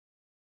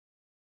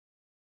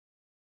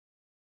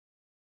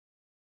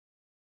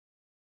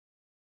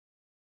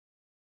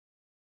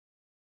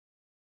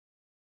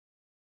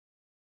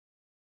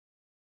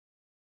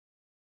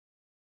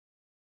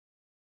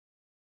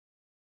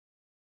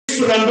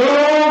యేసునందు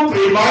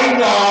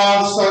ప్రియమైన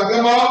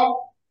సంగమ,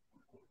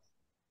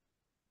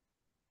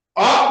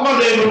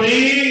 ఆత్మదేవుని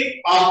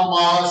ఆత్మ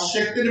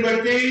శక్తిని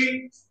బట్టి,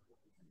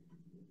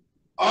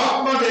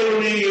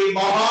 ఆత్మదేవుని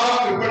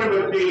మహాకృపను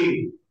బట్టి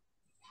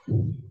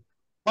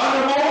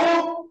మనము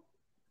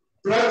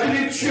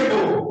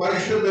ప్రతినిత్యము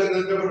పరిశుద్ధ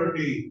గ్రంథము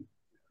నుండి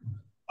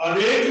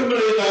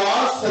అనేకమైన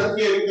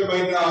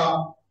సత్యయుక్తమైన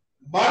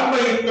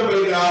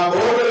మర్మయుక్తమైన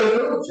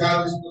బోధనలను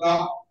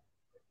ధ్యానిస్తున్నాం.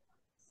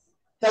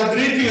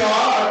 తద్రీతిగా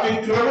అతి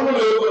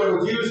క్రమములో మనం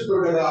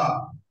జీవిస్తుండగా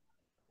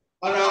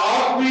మన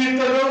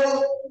ఆత్మీయతను,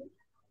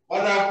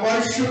 మన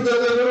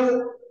పరిశుద్ధతను,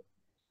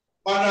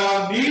 మన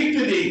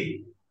నీతిని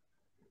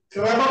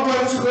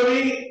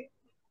క్రమపరుచుకొని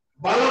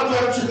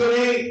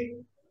బలపరుచుకొని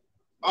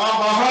ఆ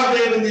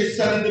మహాదేవుని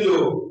సన్నిధిలో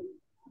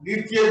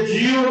నిత్య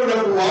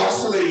జీవములకు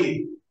వారసులై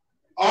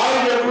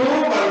ఆయనకు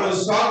మనము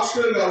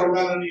సాక్షులుగా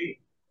ఉండాలని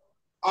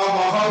ఆ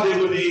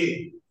మహాదేవుని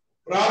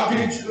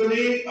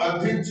ప్రార్థించుకుని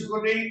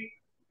అర్థించుకుని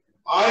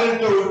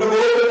ఆయనతో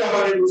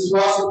ఉండబోతున్నామని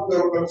విశ్వాసంతో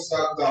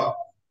కొనసాగుతాం.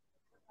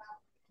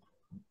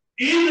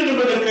 ఈ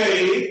దినములకై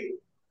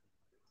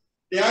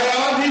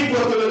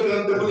న్యాయాధిపతుల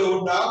గ్రంథములో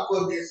ఉన్న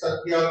కొన్ని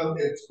సత్యాలను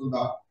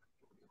నేర్చుకుందాం.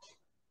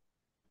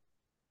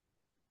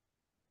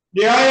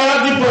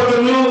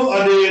 న్యాయాధిపతులు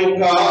అనే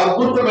ఒక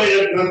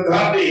అద్భుతమైన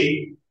గ్రంథాన్ని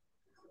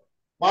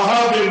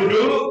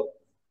మహాదేవుడు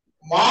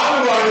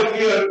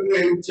మానవాళికి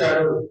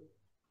అనుగ్రహించాడు.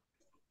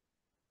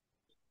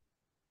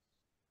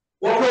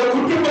 ఒక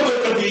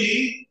కుటుంబంలోకి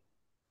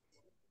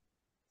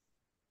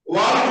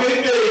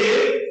వారికైతే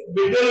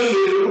బిడ్డలు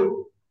లేరు.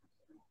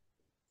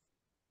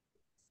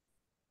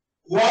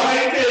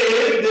 వారైతే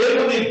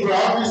దేవుని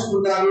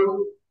ప్రార్థిస్తున్నారు.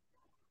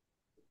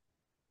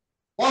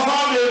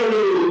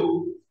 మహాదేవుడు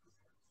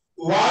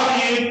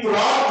వారి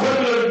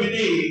ప్రార్థనలను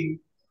విని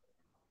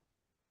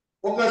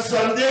ఒక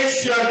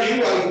సందేశాన్ని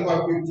వారికి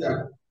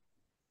పంపించాడు.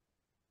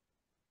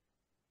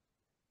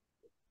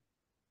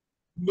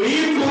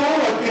 మీకు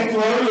అతి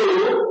త్వరలో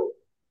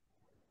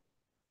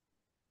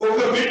ఒక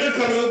బిడ్డ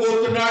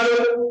కలుగబోతున్నాడు.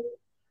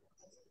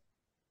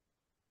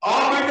 ఆ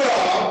బిడ్డ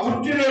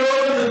పుట్టిన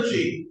రోజు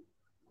నుంచి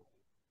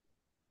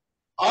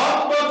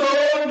ఆత్మతో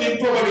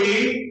నింపబడి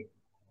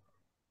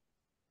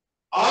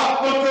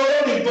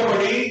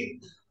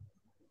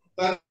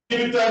తన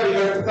జీవితాన్ని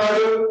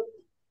గడుపుతాడు.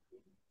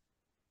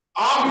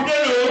 ఆ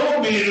బిడ్డను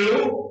మీరు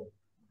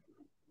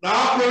నా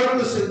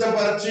కొరకు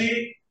సిద్ధపరిచి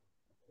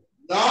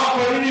నా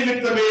పని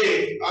నిమిత్తమే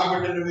ఆ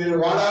బిడ్డను మీరు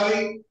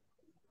వాడాలి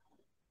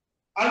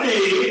అని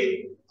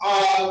ఆ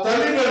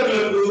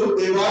తల్లిదండ్రులకు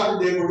దేవాది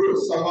దేవుడు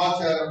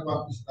సమాచారం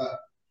పంపిస్తారు.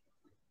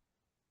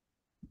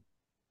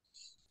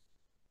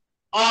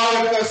 ఆ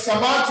యొక్క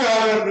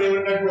సమాచారం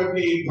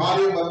విన్నటువంటి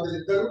భార్య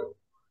భర్తలిద్దరు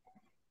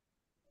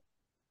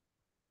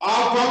ఆ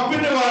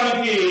పంపిన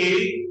వారికి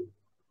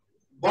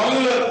బలు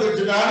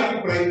అర్పించడానికి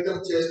ప్రయత్నం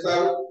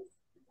చేస్తారు.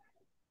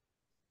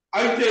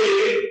 అయితే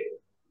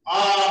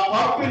ఆ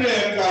పంపిన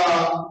యొక్క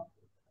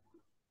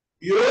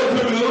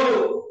యోధులు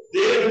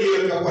దేవుని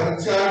యొక్క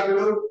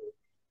పరిచారకులు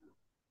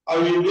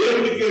అవి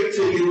దేవునికే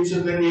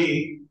చెల్లించుదని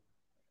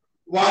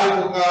వారికి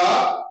ఒక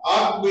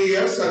ఆత్మీయ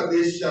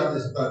సందేశాన్ని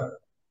ఇస్తారు.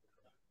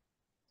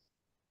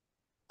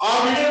 ఆ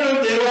బిడ్డను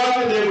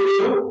దేవాది దేవుడు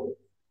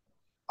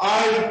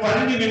ఆయన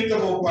పని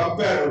నిమిత్తము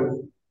పంపారు.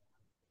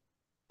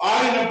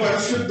 ఆయన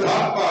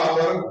పరిశుద్ధాత్మ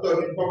వరంతో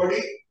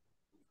నింపబడి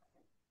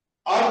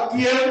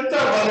అత్యంత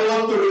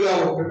బలవంతుడిగా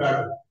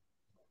ఉంటున్నాడు.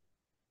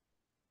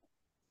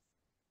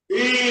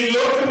 ఈ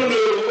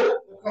లోకములో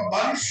ఒక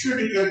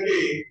మనుష్యుడి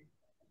కంటే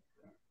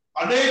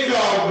అనేక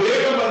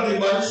వేల మంది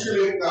మనుషుల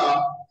యొక్క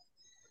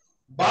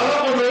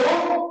బలమును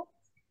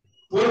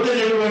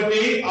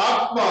పొందినటువంటి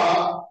ఆత్మ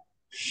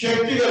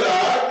శక్తి గల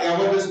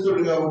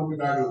యవనస్తుడిగా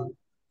ఉంటున్నాడు.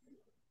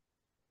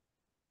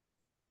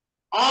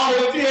 ఆ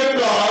వ్యక్తి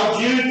యొక్క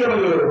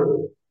జీవితంలో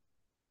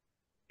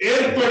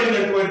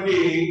ఏర్పడినటువంటి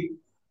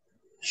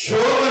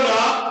శోధన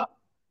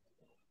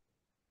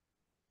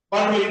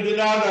మనం ఈ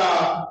దినాన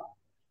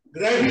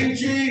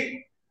గ్రహించి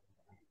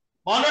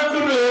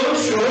మనకును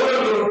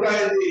శోధనలు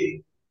ఉంటాయి.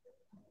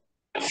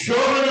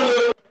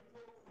 శోధనలు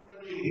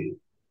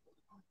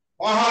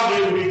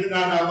మహాదేవుడు ఈ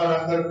దినాన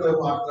మనందరితో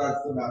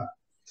మాట్లాడుతున్నారు.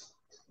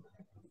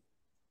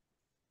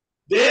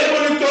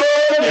 దేవునితో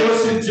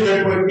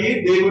నివసించినటువంటి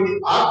దేవుని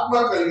ఆత్మ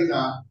కలిగిన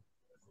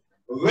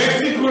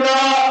వ్యక్తి కూడా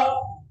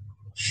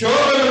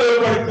శోధనలో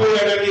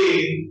పడిపోయాడని,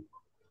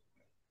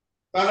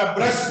 తన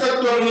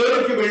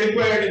భ్రష్టత్వంలోకి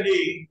వెళ్ళిపోయాడని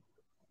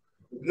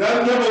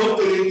గ్రంథము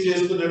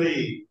తెలియజేస్తున్నది.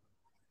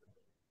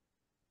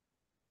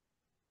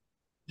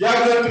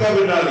 జాగ్రత్తగా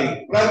వినాలి.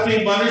 ప్రతి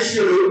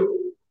మనుష్యుడు,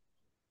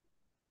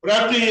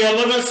 ప్రతి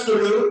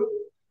యవనస్తుడు,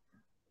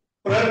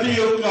 ప్రతి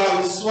ఒక్క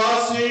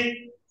విశ్వాసి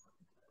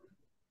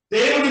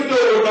దేవునితో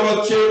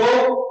ఉండవచ్చేమో,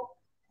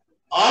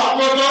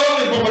 ఆత్మతో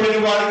నింపబడిన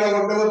వారిగా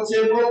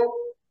ఉండవచ్చేమో,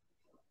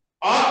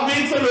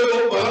 ఆత్మీయతలో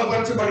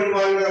బలపరచబడిన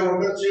వారిగా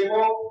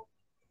ఉండొచ్చేమో.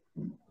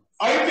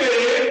 అయితే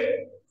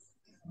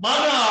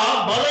మన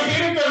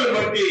బలహీనతను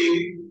బట్టి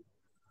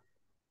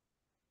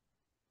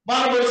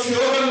మనము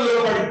శోధనలో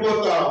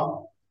పడిపోతాం,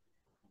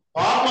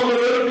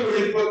 పాపములోకి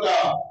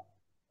వెళ్ళిపోతాం.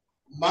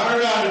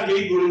 మరణానికి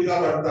గురి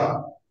కాబడతాం.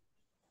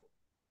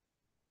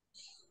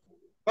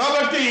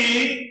 కాబట్టి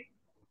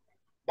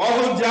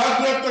బహు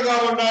జాగ్రత్తగా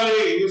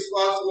ఉండాలి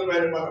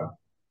విశ్వాసులమైన మనం.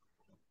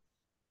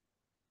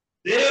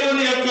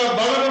 దేవుని యొక్క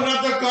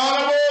బలమున్నంత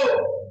కాలము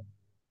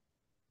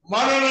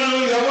మనలను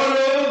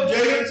ఎవరు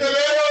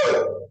జయించలేరు.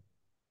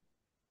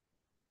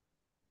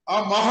 ఆ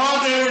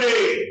మహాదేవుడే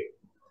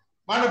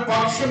మన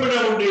పక్షమున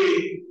ఉండి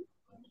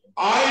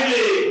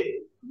ఆయనే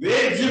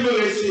వేద్యము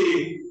వేసి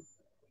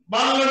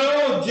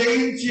మనలను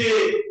జయించే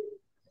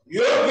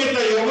యోగ్యత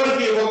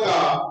ఎవరికి ఇవ్వక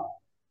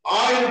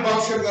ఆయన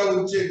పక్షంగా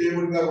ఉంచే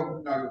దేవుడిగా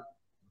ఉంటున్నాడు.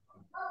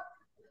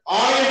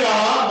 ఆయన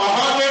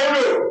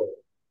మహాదేవుడు.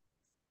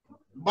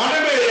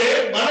 మనమే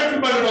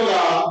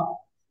మనముగా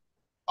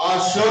ఆ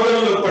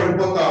శోధనలో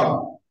పడిపోతాం.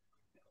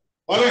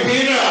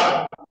 బలహీన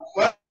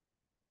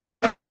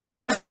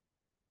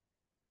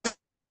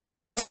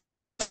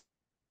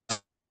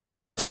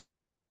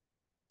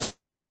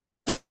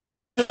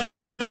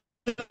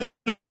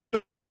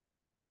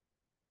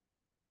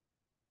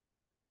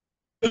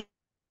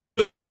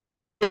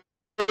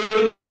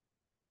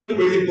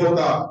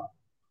వెళ్ళిపోతాం.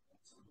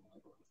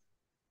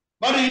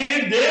 మరి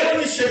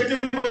దేవుని శక్తి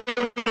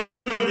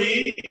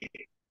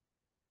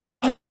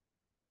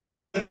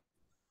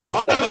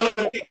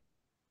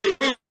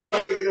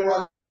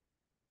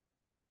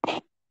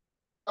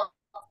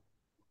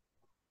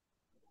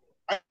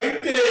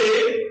అయితే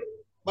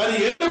మరి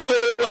ఎందుకు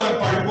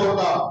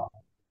పడిపోతాం?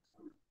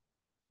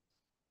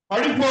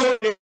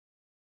 పడిపోతే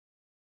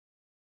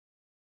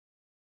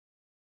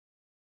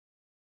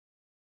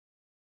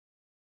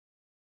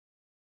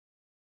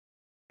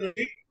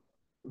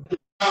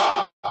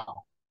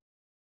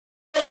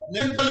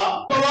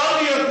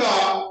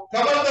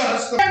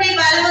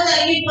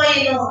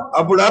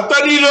అప్పుడు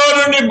అతనిలో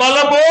నుండి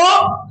బలము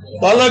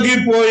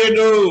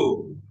తొలగిపోయెను.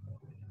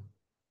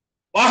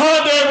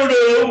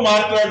 మహాదేవుడు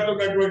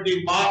మాట్లాడుతున్నటువంటి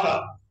మాట,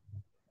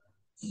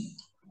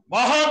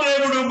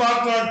 మహాదేవుడు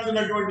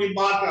మాట్లాడుతున్నటువంటి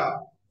మాట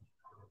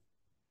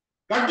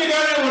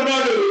గట్టిగానే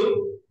ఉన్నాడు.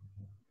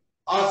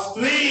 ఆ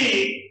స్త్రీ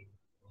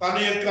తన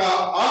యొక్క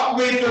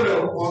ఆత్మీయతను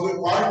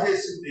పాడు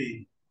చేసింది.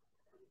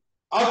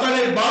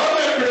 అతని బలం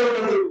ఎక్కడ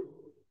ఉన్నాడు?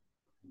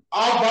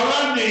 ఆ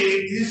బలాన్ని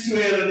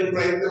తీసివేయాలని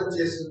ప్రయత్నం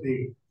చేసింది.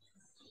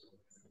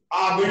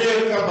 ఆ బిడ్డ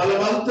యొక్క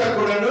బలమంతా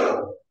కూడాను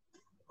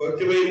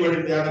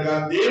కొట్టివేయబడింది. అనగా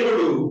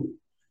దేవుడు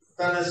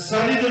తన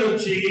సన్నిధి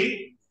నుంచి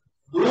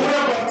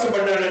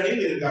దూరపరచబడ్డాడని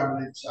మీరు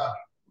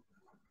గమనించాలి.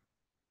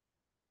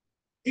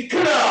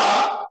 ఇక్కడ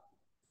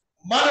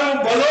మనం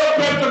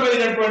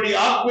బలోపేతమైనటువంటి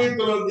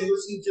ఆత్మీయతలో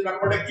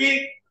నివసించినప్పటికీ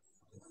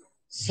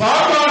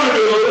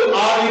సాతానుడు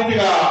ఆ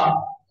రీతిగా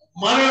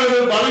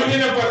మనల్ని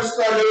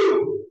బలహీనపరుస్తాడు.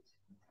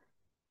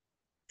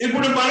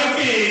 ఇప్పుడు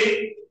మనకి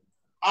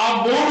ఆ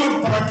మూడు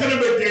ప్రక్కన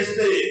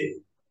పెట్టేస్తే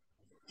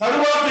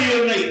తరువాత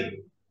ఉన్నాయి.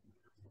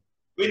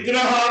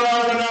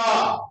 విగ్రహారాధన.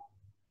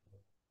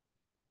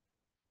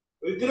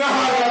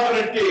 విగ్రహారాధన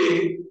అంటే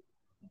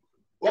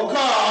ఒక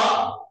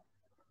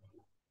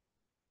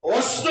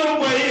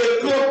వస్తువుపై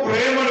ఎక్కువ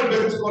ప్రేమను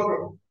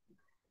పెంచుకోవడం,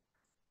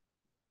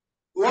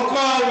 ఒక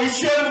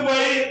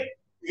విషయంపై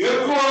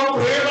ఎక్కువ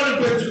ప్రేమను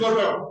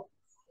పెంచుకోవడం,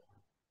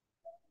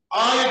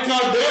 ఆ యొక్క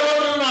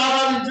దేవతలను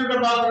ఆరాధించడం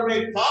మాత్రమే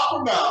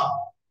కాకుండా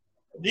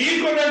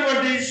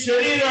నీకున్నటువంటి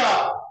శరీర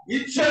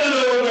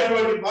ఇచ్చలలో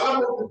ఉన్నటువంటి బలం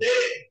ఉంటే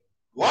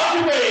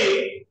వాటిపై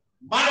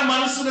మన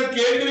మనసును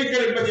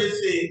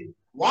కేంద్రీకరింపజేసి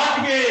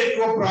వాటికే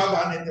ఎక్కువ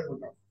ప్రాధాన్యత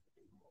ఉంటాం.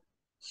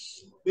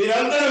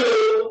 మీరందరూ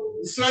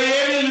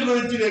ఇశ్రాయేలీయుల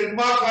గురించి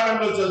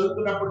నిర్మాకాండంలో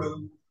చదువుతున్నప్పుడు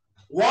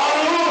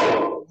వారు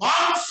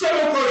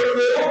మాంసము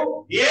కొరకు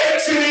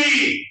ఏడ్చిరి.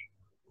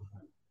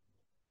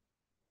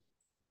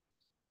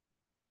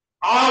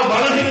 ఆ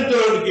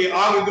బలహీనతలోనికి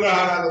ఆ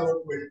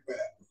విగ్రహారాధనలోకి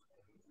వెళ్ళిపోయారు.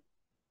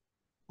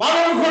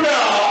 మనం కూడా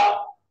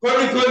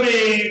కొన్ని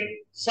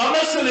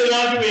సమస్యలు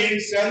ఇలాంటివి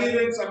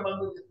శరీరానికి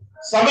సంబంధించిన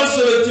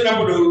సమస్యలు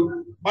వచ్చినప్పుడు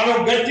మనం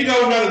గట్టిగా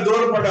ఉండాలి,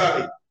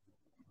 దూరపడాలి.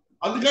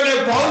 అందుకనే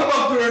పౌలు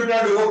భక్తుడు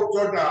అంటాడు ఒక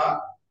చోట,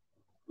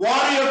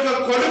 వారి యొక్క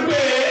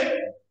కడుపే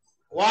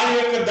వారి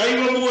యొక్క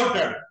దైవము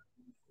అంటాడు.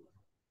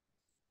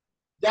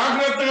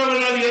 జాగ్రత్తగా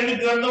ఉండాలి. ఎన్ని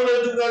గ్రంథంలో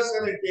ఎందుకు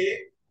రాశారంటే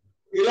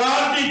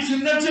ఇలాంటి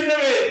చిన్న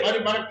చిన్నవే మరి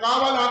మనకు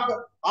కావాలి,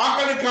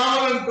 ఆకలి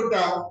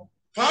కావాలనుకుంటాం,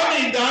 కానీ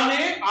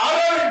దాన్ని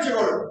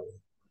ఆరాధించకూడదు.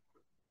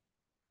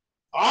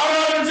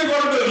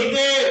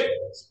 ఇదే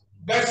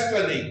బెస్ట్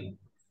అని.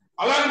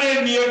 అలాగే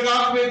మీ యొక్క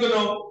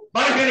ఆత్మీయతను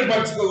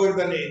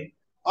బలహీనపరచుకోకూడదని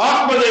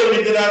ఆత్మదేవుని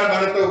దినాన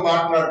మనతో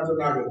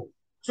మాట్లాడుతున్నాడు.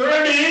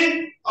 చూడండి,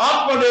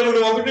 ఆత్మదేవుడు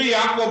 1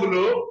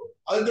 యాకోబులో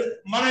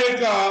మన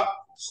యొక్క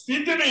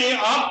స్థితిని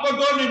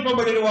ఆత్మతో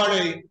నింపబడిన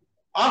వాడై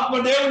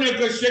ఆత్మదేవుని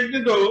యొక్క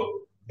శక్తితో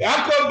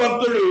యాకోబు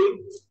భక్తుడు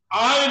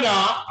ఆయన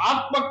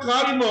ఆత్మ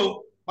కార్యము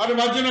మన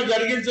మధ్యన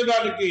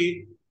జరిగించడానికి,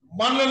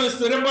 మనల్ని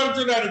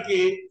స్థిరపరచడానికి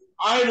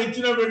ఆయన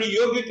ఇచ్చినటువంటి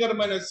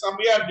యోగ్యకరమైన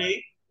సమయాన్ని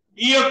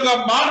ఈ యొక్క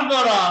మాట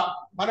ద్వారా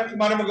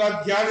మనముగా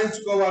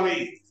ధ్యానించుకోవాలి.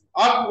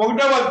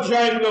 1వ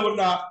అధ్యాయంలో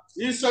ఉన్న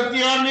ఈ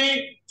సత్యాన్ని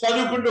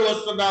చదువుకుంటూ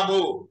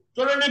వస్తున్నాము.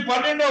 చూడండి,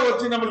 12వ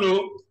వచనములో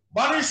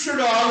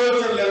మనుష్యుడు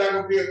ఆలోచనలు ఎలా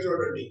ఉంటాయో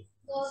చూడండి.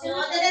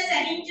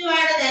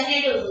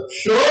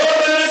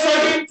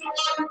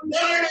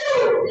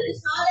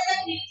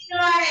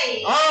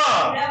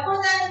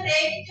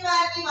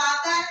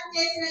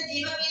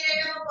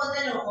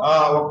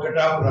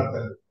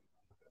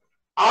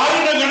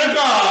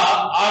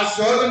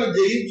 శోధనను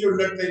జయించి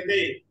ఉన్నట్లయితే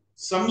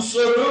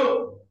సంసోను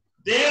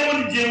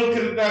దేవుని జీవ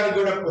కిరీటాన్ని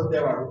కూడా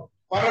పొందేవాడు.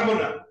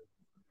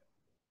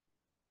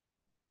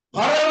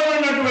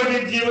 పరమున్నటువంటి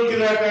జీవ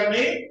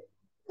కిరీటాన్ని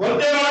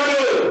పొందేవాడు.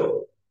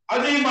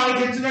 అది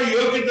మనకిచ్చిన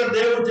యోగ్యత.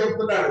 దేవుడు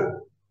చెప్తున్నాడు,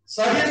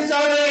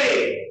 సహించాలి,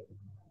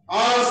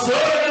 ఆ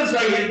శోధనను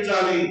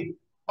సహించాలి.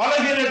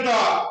 బలహీనత,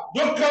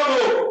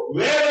 దుఃఖము,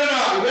 వేదన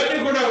ఇవన్నీ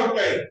కూడా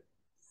ఉంటాయి,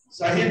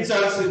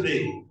 సహించాల్సింది.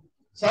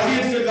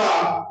 సహించగా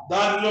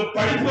దానిలో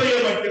పడిపోయే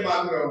బట్టి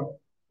మాత్రం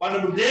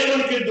మనము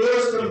దేవునికి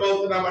దూరస్తులం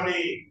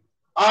అవుతున్నామని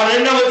ఆ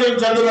రెండవ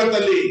చదువుల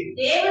తల్లి.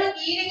 దేవుడు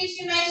కీడు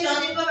విషయమై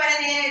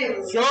శోధింపబడనేరడు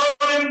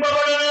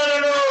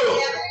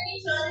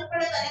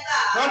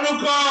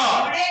కనుక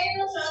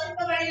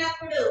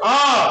శోధింపబడినప్పుడు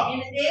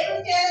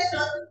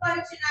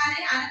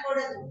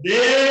అనకూడదు.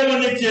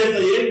 దేవుని చేత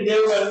ఏం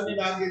దేవుడు అన్ని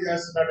నాకే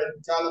చేస్తున్నాడని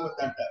చాలా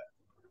మంది అంటారు.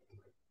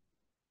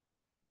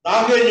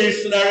 నాకే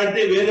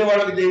చేస్తున్నాడంటే వేరే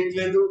వాళ్ళకి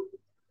చేయట్లేదు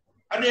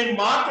అనే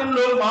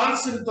మాటల్లో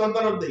మానసిక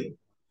తొందర ఉంది.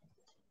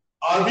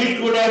 అది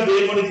కూడా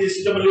దేవునికి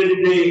ఇష్టం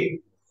లేనిది.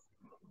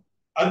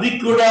 అది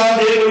కూడా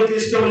దేవునికి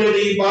ఇష్టం లేదు.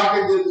 ఈ మాట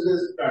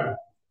చేస్తున్నాడు.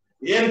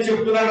 ఏం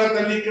చెప్తున్నాడో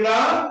తల్లి ఇక్కడ,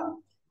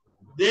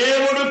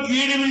 దేవుడు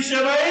కీడి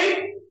విషయమై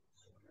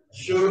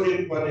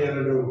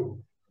శోధింపనేరడు.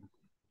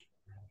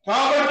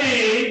 కాబట్టి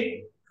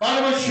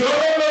మనము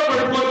శోధనలో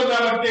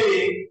పడిపోతున్నామంటే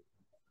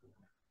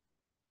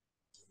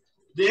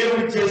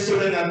దేవుడు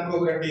చేస్తున్నాడని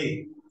అనుకోకండి.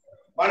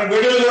 మన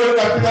బిడ్డలు కూడా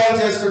తప్పిదాలు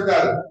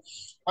చేస్తుంటారు.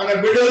 మన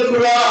బిడ్డలు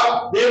కూడా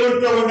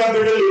దేవుడితో ఉన్న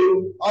బిడ్డలు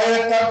ఆయన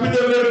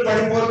తప్పిదములను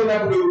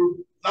పడిపోతున్నప్పుడు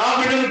నా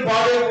బిడ్డలు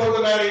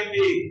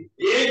పాడైపోతున్నారేంటి,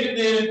 ఏంటి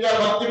నేను ఇంకా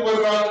భక్తి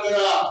పరురాను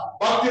కదా,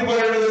 భక్తి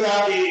పరుడు కదా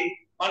అని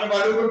మనం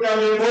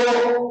అనుకుంటామేమో.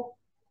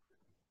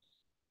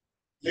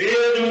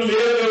 లేదు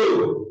లేదు,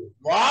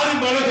 వారి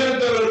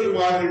బలహీనతలోకి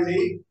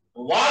వారిని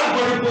వారు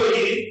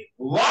పడిపోయి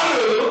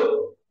వారు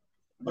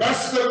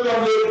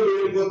భ్రష్టత్వంలోకి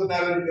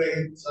వెళ్ళిపోతున్నారని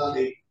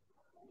గ్రహించాలి.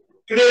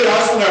 ఇక్కడే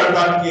రాస్తున్నాడు,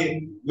 దానికి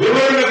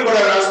వివరణ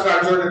కూడా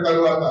రాస్తున్నాడు. చూడండి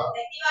తర్వాత,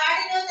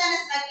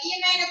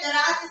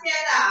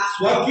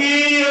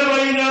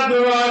 స్వకీయమైన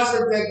దురాశ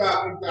చేత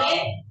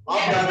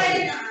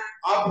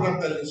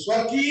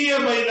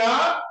స్వకీయమైన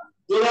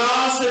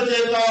దురాశ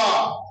చేత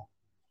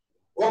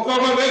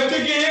ఒక్కొక్క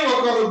వ్యక్తికి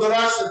ఒక్కొక్క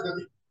దురాశ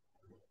ఉంటుంది.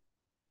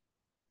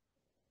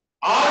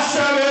 ఆశ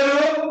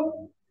వేరు,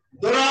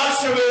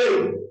 దురాశ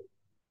వేరు.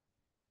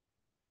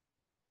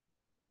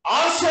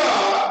 ఆశ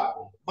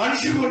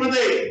మనిషికి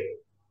ఉన్నదే,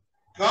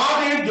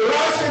 కానీ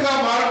దురాశగా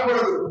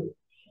మారకూడదు.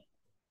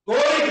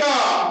 కోరిక,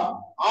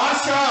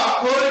 ఆశ,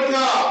 కోరిక,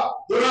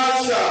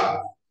 దురాశ.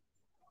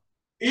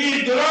 ఈ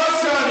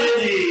దురాశ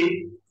అనేది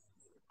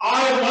ఆ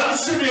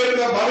మనుషుని యొక్క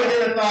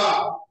బలహీనత.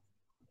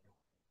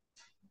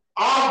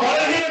 ఆ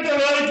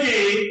బలహీనతలోనికి,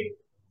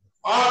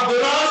 ఆ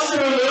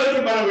దురాశలోకి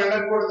మనం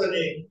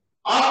వెళ్ళకూడదని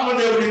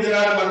ఆత్మదేవుడి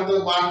దినాన్ని మనతో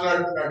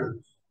మాట్లాడుతున్నాడు.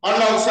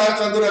 మళ్ళా ఒకసారి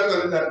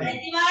చదువుతాన్ని,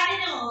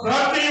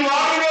 ప్రతి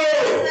వాడు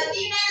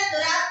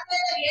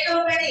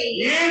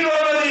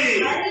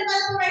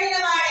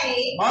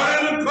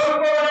మరలు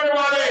కోల్పోబడిన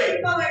వాడే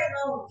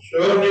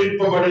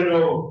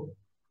శోధింపబడెను.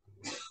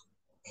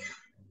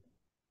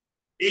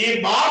 ఈ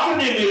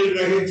మాటని మీరు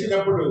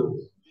గ్రహించినప్పుడు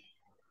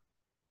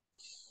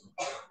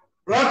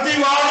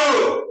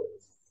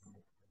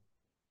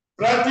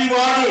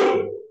ప్రతివాడు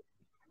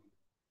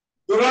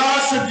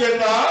దురాశ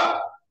చేత,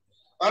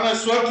 తన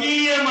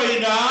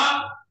స్వకీయమైన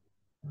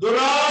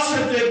దురాశ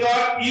చేత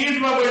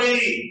ఈడ్వబడి.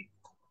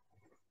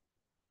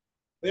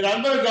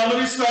 మీరందరూ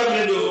గమనిస్తారు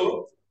లేదు,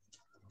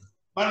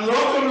 మన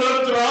లోకంలో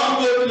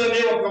త్రాగుబోతులు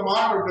అనే ఒక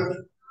మాట ఉంటుంది.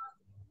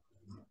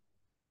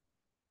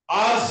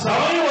 ఆ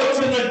సమయం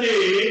వచ్చిందంటే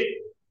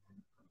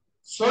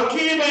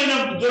స్వకీయమైన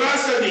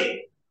దురాశని,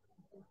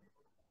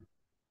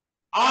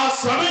 ఆ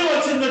సమయం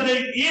వచ్చిందంటే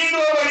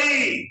ఈడవబడి.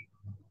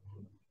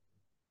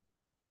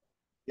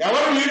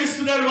 ఎవరు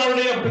ఈడుస్తున్నారు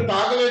వాళ్ళని? అప్పుడు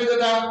తాగలేదు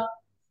కదా,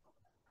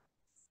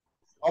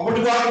 అప్పుడు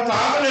వారు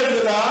తాగలేదు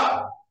కదా.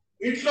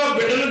 ఇంట్లో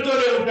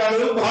బిడ్డలతోనే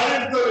ఉంటారు,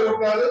 భార్యలతోనే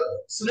ఉంటారు,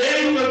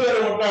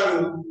 స్నేహితులతోనే ఉంటారు.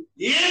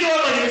 ఏదో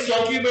అని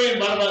స్వకీయమైన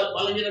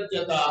బలహీనం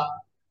చేత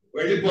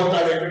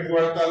వెళ్ళిపోతాడు. ఎక్కడికి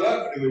వెళ్తారో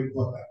అక్కడికి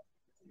వెళ్ళిపోతాడు.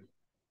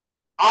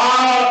 ఆ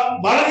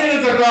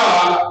బలహీనతగా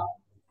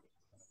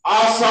ఆ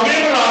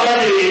సమయం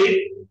రాగానే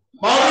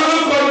మరులు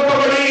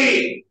కొనుక్కబడి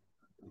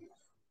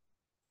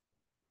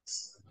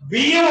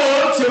బియ్యము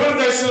చివరి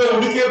దశలో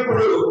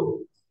ఉడికేప్పుడు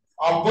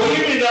ఆ పొయ్యి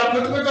మీద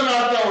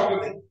కుతకుతలాడుతూ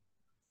ఉంటుంది.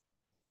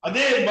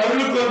 అదే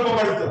మరులు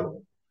కొనుక్కబడతాం.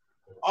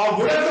 ఆ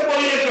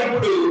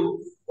ఉడకపోయేటప్పుడు,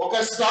 ఒక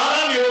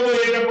స్థానాన్ని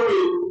ఇవ్వబోయేటప్పుడు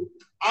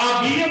ఆ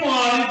బియ్యము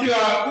ఆ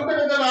రీతిగా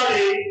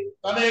కుతకుతలాడి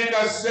తన యొక్క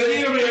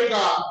శరీరం యొక్క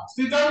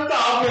స్థితంతా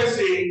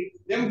ఆపేసి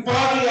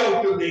నింపాదిగా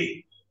ఉంటుంది.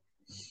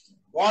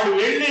 వాడు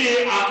వెళ్ళి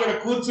అక్కడ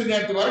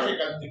కూర్చునేంత వరకు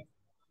కంది.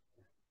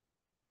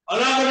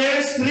 అలాగనే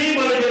స్త్రీ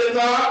బలహీనత,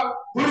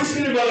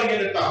 పురుషుని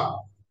బలహీనత.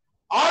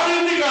 ఆ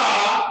రీతిగా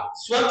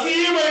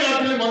స్వకీయమైన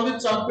మందు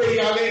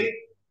చంపేయాలి.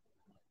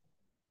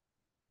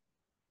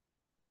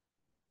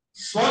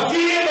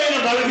 స్వకీయమైన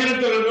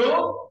బలహీనతలను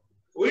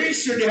we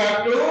should have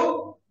to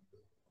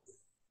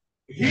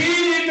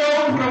heal it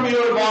out from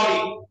your body.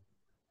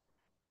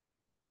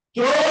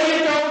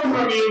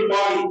 your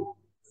body.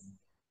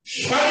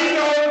 Shut it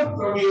down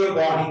from your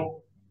body.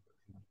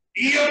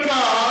 ఈ యొక్క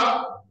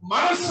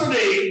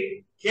మనస్సుని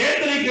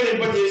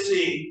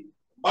కేంద్రీకరింపజేసి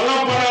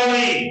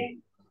బలపడాలి.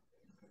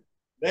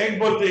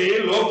 లేకపోతే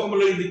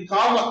లోకంలో ఇది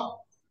కామం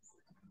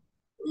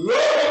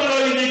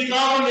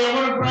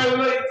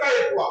అభిప్రాయంలో ఇంకా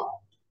ఎక్కువ.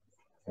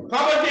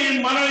 కాబట్టి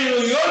మనం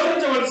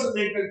యోచించవలసింది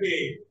ఏంటంటే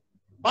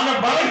మన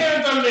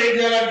బలహీనతలను ఏం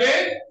చేయాలంటే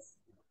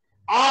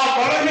ఆ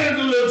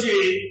బలహీనతలోంచి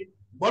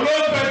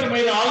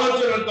బలోపేతమైన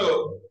ఆలోచనలతో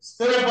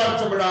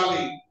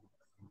స్థిరపరచబడాలి.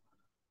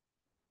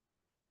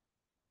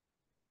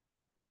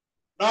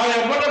 నా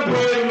యవ్వన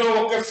ప్రాయంలో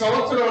 1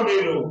 సంవత్సరం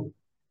నేను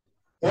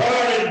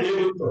పోరాడే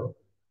దేవుడితో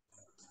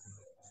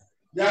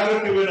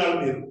జాగ్రత్త వినాలి.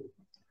 మీరు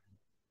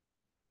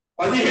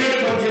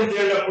 17-18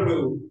 ఏళ్ళప్పుడు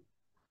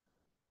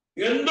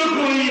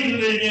ఎందుకు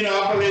ఇది నేను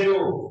ఆపలేదు,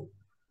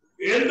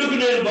 ఎందుకు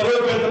నేను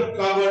బలోపేతం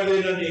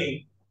కావాలేదని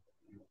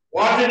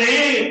వాటిని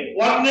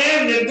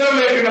నిద్ర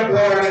లేకుండా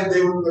పోరాడే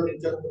దేవుడితో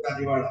నేను చెప్తున్నాను.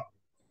 ఇవాళ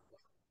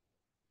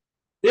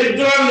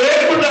నిద్ర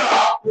లేకుండా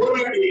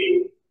పోరాడి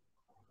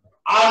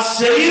ఆ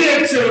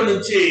శరీరేచ్ఛల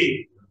నుంచి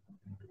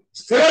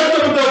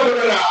స్థిరత్వంతో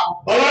కూడా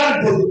బలాన్ని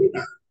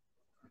పొందుతున్నా.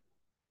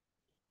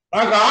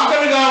 నాకు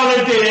ఆకలి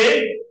కావాలంటే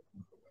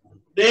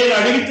నేను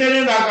అడిగితేనే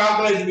నాకు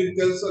ఆకలి, మీకు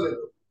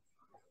తెలుసలేదు.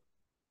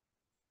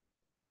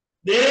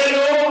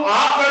 నేను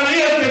ఆకలి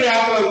అంటే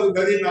ఆకలి అవుతుంది.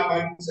 అది నా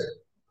మైండ్ సెట్.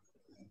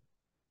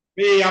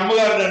 మీ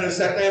అమ్మగారు నన్ను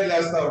సెటైర్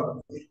వేస్తా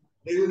ఉంటుంది,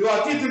 నువ్వు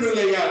అతిథులు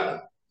వేయాలి.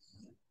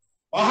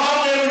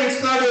 మహాదేవుడు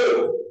ఇస్తాడు.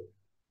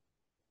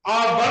 ఆ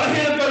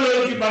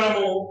బలహీనతలోకి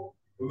మనము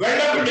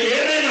వెళ్ళకుండా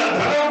ఏదైనా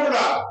ధనం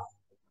కూడా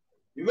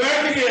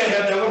ఇవాటికి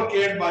ఎవరు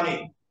కేర్ మనీ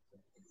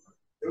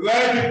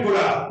ఇవాటికి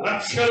కూడా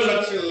లక్షలు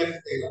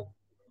లెక్కితే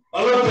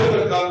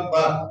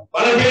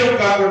బలహీనం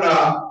కాకుండా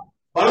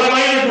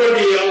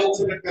బలమైనటువంటి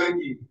ఆలోచన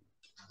కలిగి,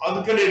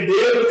 అందుకని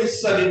దేవుని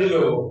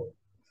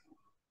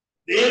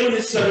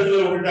సన్నిధిలో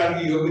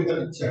ఉండడానికి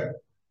యోగ్యతనిచ్చాడు.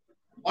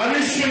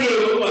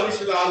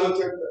 మనుషుల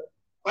ఆలోచన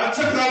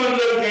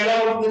పచ్చకాలంలోకి ఎలా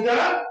ఉంటుందా?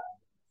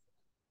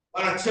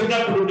 మన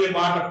చిన్నప్పుడు ఉండే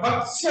మాట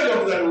పచ్చగా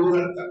ఉంటారు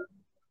ఊరంతా.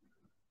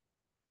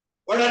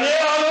 వాడు అనే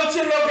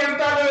ఆలోచనలోకి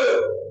వెళ్తాడు.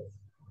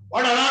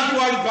 వాడు అలాంటి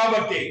వాడు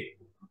కాబట్టి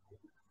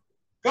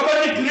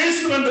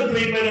క్రీస్తునందు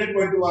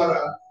ప్రియమైనటువంటి వారు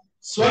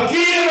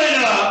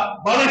స్వకీయమైన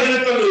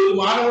బలహీనతలు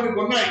మానవుడికి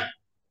ఉన్నాయి.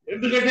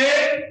 ఎందుకంటే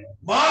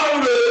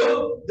మానవుడు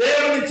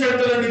దేవుని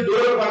చెట్ల నుండి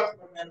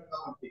దూరపరచబడ్డాడు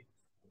కాబట్టి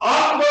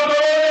ఆత్మతో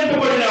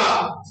నింపబడిన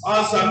ఆ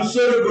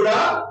సంశయం కూడా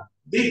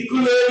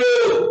దిక్కులేదు.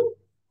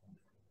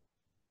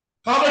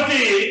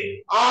 కాబట్టి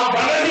ఆ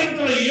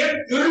బలహీనతలు ఏం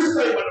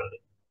తెలుస్తాయి మనకి?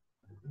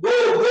 గో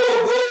గో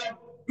గో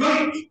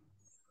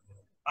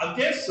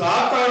అంటే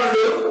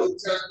సాతానుడు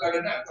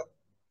వచ్చేస్తాడని అర్థం.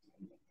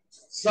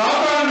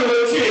 సాతానుడు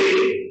వచ్చి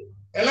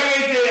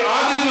ఎలాగైతే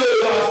ఆదిలో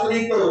ఆ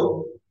స్త్రీతో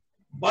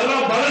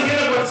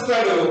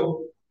బలహీనపరుస్తాడు,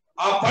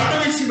 ఆ పంట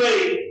విషయమై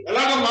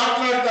ఎలాగ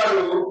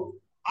మాట్లాడతాడు,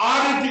 ఆ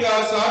రీతిగా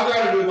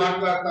సాతానుడు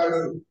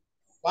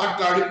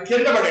మాట్లాడి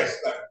కింద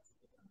పడేస్తాడు.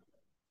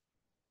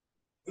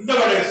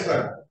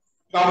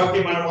 కాబట్టి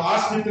మనం ఆ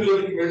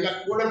స్థితిలోకి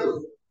వెళ్ళకూడదు.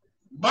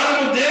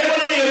 మనము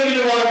దేవుని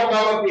ఎరిగిన వారు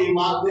కాబట్టి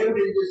మా దేవుడు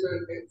ఏం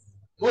చేశాడంటే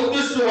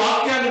ముందస్తు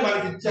వాక్యాన్ని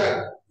మనకి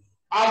ఇచ్చారు.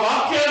 ఆ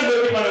వాక్యాన్ని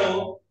బట్టి మనం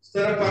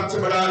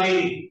స్థిరపరచబడాలి.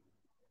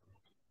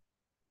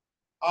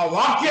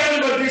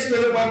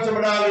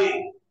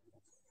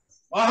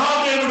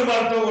 మహాదేవుడు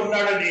మనతో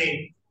ఉన్నాడని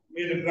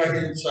మీరు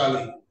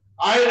గ్రహించాలి.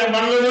 ఆయన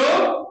మనలను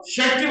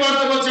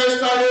శక్తివంతము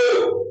చేస్తాడు.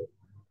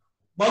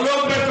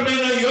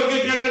 బలోపేతమైన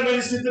యోగ్యకరమైన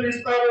స్థితిని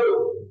ఇస్తాడు.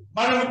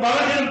 మనము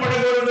బలహీన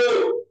పడకూడదు.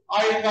 ఆ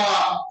యొక్క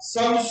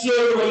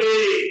సంశయం వలె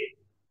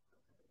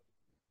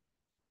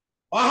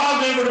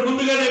మహాదేవుడు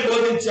ముందుగానే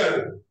బోధించాడు.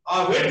 ఆ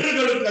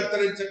వెంట్రుకలు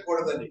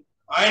కత్తిరించకూడదని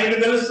ఆయనకు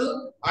తెలుసు,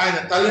 ఆయన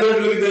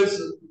తల్లిదండ్రులకు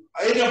తెలుసు.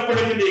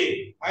 అయినప్పటికీ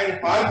ఆయన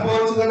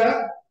పారిపోవచ్చు కదా.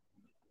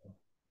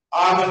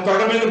 ఆమె తొడ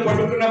మీద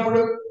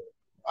పడుకున్నప్పుడు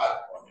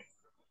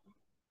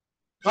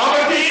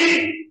కాబట్టి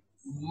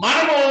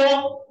మనము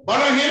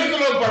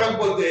బలహీనతలో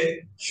పడకపోతే,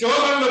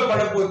 శోధనలో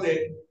పడకపోతే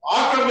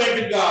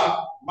ఆటోమేటిక్ గా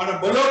మన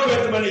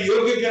బలోపేతమైన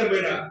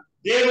యోగ్యకరమైన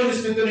దేవుని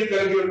స్థితిని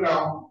కలిగి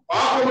ఉంటాం.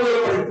 పాపములో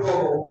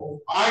పడిపోము.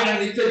 ఆయన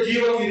నిత్య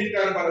జీవ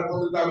కిరీటాన్ని మనం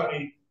పొందుతామని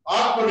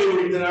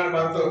ఆత్మదేవుడి దినాన్ని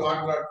మనతో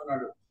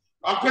మాట్లాడుతున్నాడు.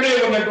 అక్కడే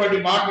ఉన్నటువంటి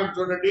మాటలు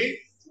చూడండి.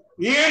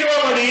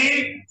 ఏడవబడి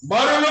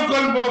మరులు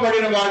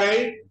కొల్పబడిన వాడై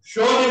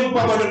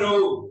శోధింపబడును.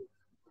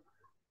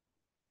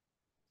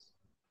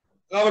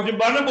 కాబట్టి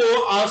మనము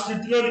ఆ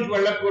స్థితిలోనికి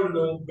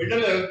వెళ్ళకూడదు.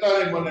 బిడ్డలు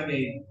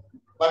వెళ్తారేమోనని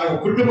మన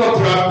కుటుంబ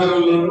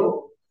ప్రార్థనలోను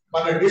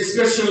మన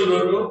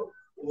డిస్కషన్లోను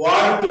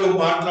వారితో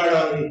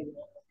మాట్లాడాలి,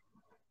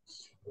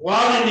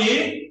 వారిని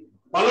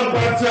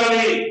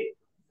బలపరచాలి,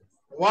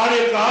 వారి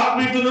యొక్క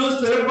ఆత్మీయతను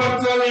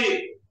స్థిరపరచాలి.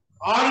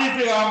 ఆ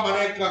రీతిగా మన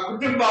యొక్క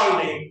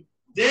కుటుంబాలని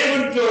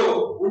దేవునితో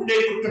ఉండే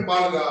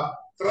కుటుంబాలుగా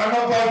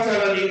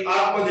క్రమపరచాలని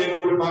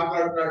ఆత్మదేవుడు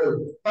మాట్లాడుతున్నాడు.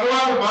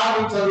 తర్వాత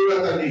మాటలు చదువుల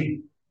తల్లి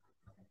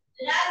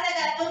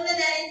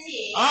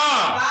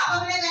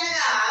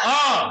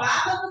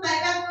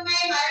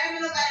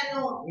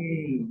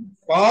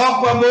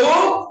పాపము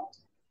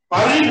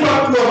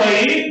పరిపక్వమై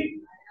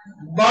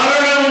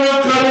మరణమును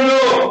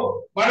కరును.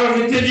 మనం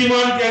నిత్య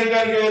జీవానికి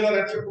వెళ్ళడానికి ఏదైనా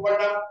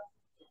రక్షింపబడ్డాం,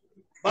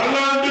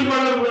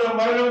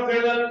 మరణం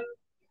వెళ్ళాలి.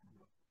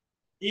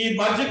 ఈ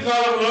మధ్య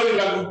కాలంలో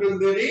ఇలా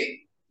ఉంటుందని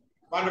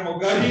మనము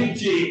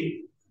గ్రహించి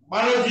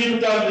మన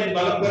జీవితాన్ని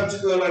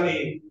బలపరచుకోవాలని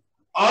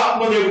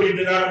ఆత్మదేవుడి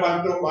దినాన్ని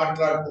మనతో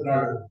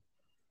మాట్లాడుతున్నాడు.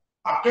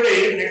 అక్కడే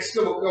నెక్స్ట్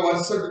ఒక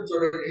వర్షం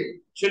చూడండి,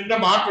 చిన్న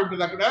మాట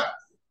ఉంటుంది అక్కడ.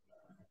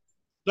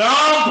 నా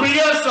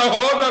ప్రియ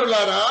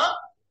సహోదరులారా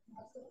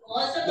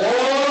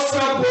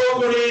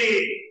మోసపోకుడి.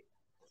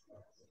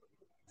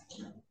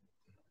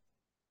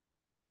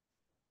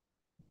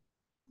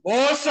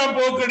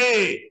 మోసపోకుడి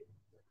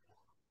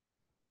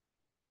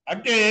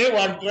అంటే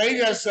వాడు ట్రై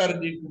చేస్తారు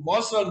నీకు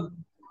మోసం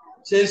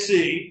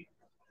చేసి,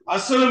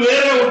 అసలు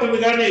వేరే ఉంటుంది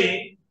కానీ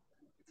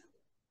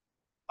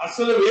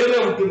అసలు వేరే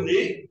ఉంటుంది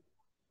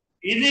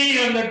ఇది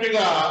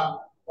అన్నట్టుగా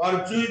వారు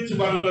చూపించి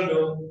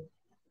మనలను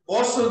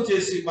మోసం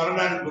చేసి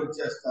మరణానికి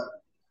గురిచేస్తారు.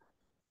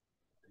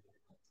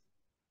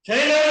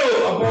 చేయలేరు.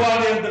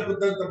 అపవాది అంత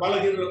కొంత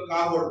బలహీనలు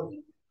కాకూడదు.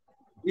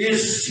 ఈ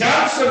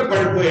శాంసన్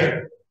పడిపోయాడు,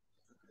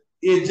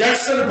 ఈ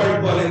జడ్సన్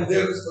పడిపోలేదు.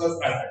 దేవుడు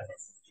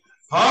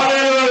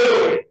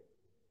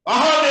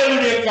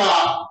మహాదేవుని యొక్క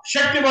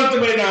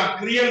శక్తివంతమైన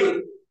క్రియలు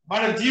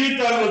మన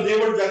జీవితాల్లో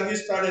దేవుడు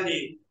జరిగిస్తాడని,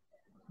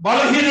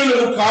 బలహీనులు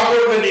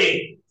కాకూడదని,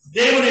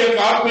 దేవుని యొక్క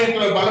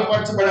ఆత్మీయతలో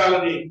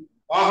బలపరచబడాలని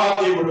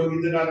మహాదేవుడు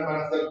విధానాన్ని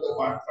మనందరితో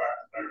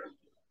మాట్లాడుతున్నాడు.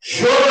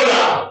 శోధన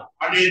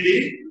అనేది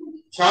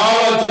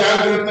చాలా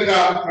జాగ్రత్తగా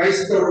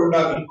క్రైస్తవుడు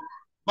ఉండాలి.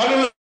 మనం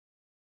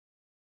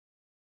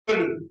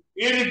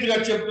ఈ రీతిగా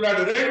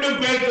చెప్తున్నాడు. 2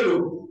 పేతురు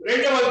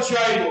 2వ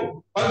అధ్యాయము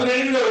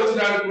 18వ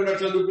వచనాన్ని కూడా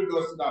చదువుకుంటూ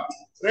వస్తున్నాం.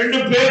 2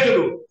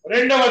 పేతురు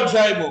 2వ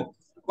అధ్యాయము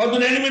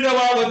 18వ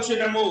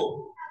వచనము.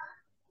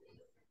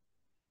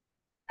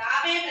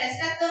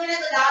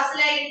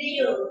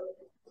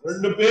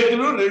 2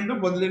 పేతురు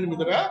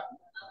 2:18.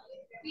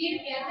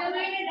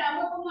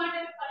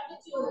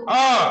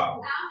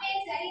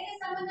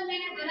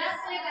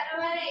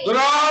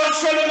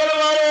 దురాశలు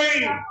గలవారై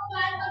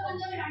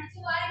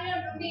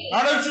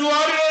నడుచు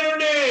వారిలో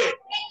నుండి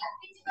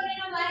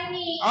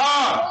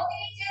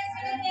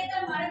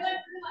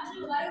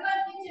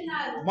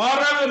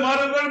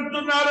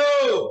మరుగొల్పుతున్నారు.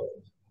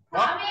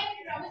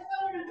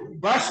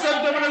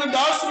 భ్రష్టత్వమునకు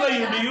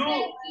దాసులయ్యుండి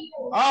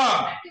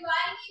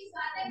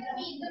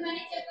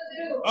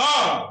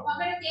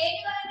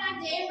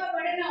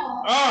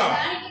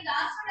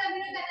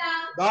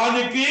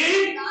దానికి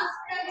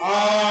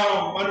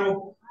మనం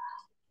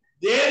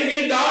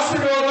దేనికి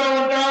దాసుడు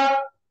అవుతామంట?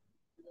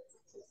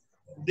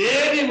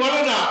 దేని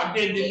వలన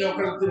అంటే నిన్ను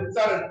ఒకరు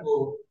తిరుగుతారనుకో,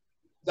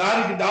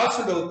 దానికి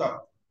దాసుడు అవుతాం.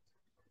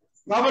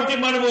 కాబట్టి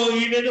మనము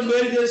ఈయనేదో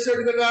మేలు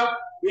చేస్తాడు కదా,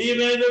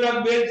 ఈయనేదో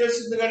నాకు మేలు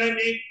చేస్తుంది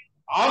కదండి,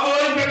 ఆమె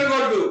వైపు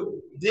వెళ్ళకూడదు,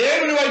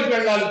 దేవుడి వైపు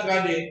వెళ్ళాలి.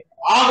 కానీ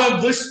ఆమె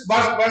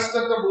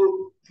భ్రష్టత్వము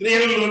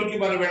క్రియలలోనికి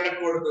మనం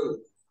వెళ్ళకూడదు.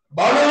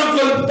 మరులు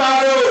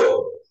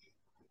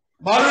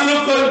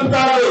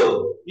కలుపుతారు.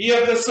 ఈ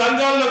యొక్క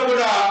సంఘాల్లో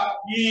కూడా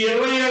ఈ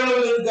 20 ఏళ్ళలో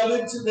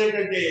గమనించింది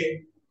ఏంటంటే,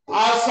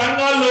 ఆ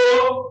సంఘాల్లో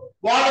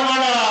వాళ్ళ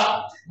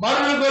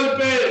మరులు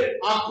కొలిపే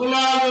ఆ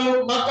కులాలు,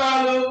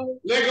 మతాలు,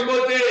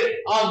 లేకపోతే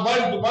ఆ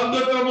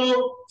బంధుత్వము,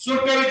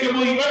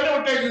 సుట్టరికము ఇవన్నీ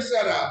ఉంటాయి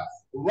చూసారా,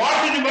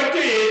 వాటిని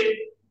బట్టి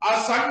ఆ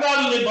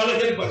సంఘాలని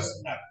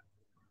బలహీనపరుస్తున్నారు.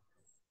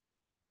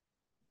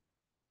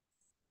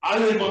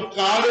 అది మాకు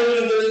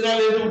కాలేజీలో తెలిసినా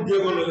లేదు,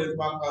 ఉద్యోగంలో లేదు,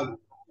 మాకు కాదు.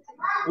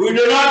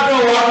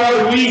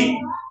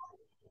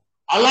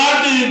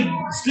 అలాంటి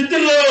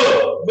స్థితిలో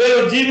మేము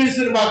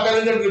జీవిస్తున్న మా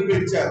తల్లిదండ్రులు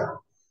పెంచారు.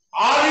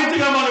 ఆ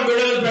రీతిగా మన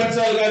బిడ్డలు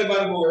పెంచాలి. కానీ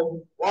మనము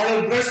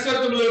వాళ్ళని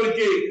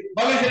భ్రష్టత్వంలోనికి,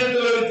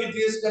 బలహీనతలోనికి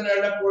తీసుకుని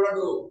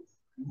వెళ్ళకూడదు.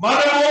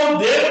 మనము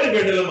దేవుని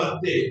బిడ్డలం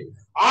అంతే.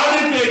 ఆ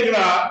రీతిగా ఇక్కడ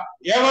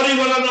ఎవరి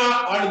వలన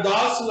వాళ్ళు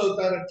దాసులు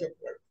అవుతారని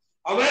చెప్పాడు.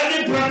 అవన్నీ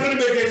ప్రకటన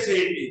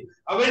పెట్టేసేయండి,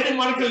 అవన్నీ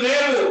మనకు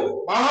లేవు.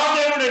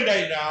 మహాదేవుడు అండి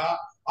ఆయన,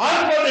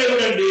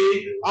 ఆత్మదేవుడు అండి.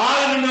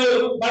 ఆయనను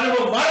మనము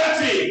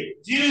మరచి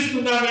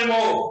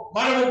జీవిస్తున్నామేమో,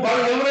 మనము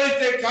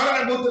ఎవరైతే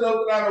కారణభూతులు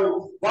అవుతున్నారో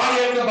వారి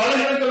యొక్క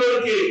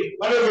బలహీనతలోకి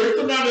మనం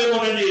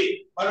వెళ్తున్నామేమోనని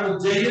మనం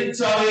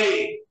జయించాలి.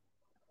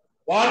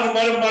 వారు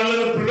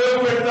మనల్ని ప్రలోభ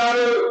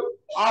పెడతారు.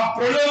 ఆ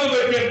ప్రలోభ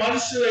పెట్టే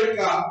మనుషుల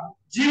యొక్క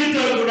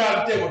జీవితాలు కూడా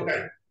అంతే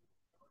ఉంటాయి.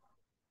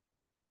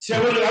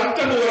 చివరి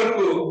అంతము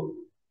వరకు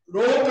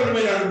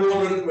నూతనమైన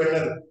అనుభవంలోకి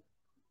వెళ్ళరు.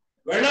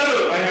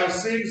 I have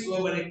seen so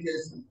many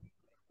cases.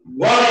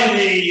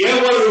 వారిని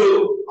ఎవరు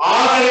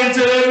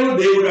ఆదరించలేరు,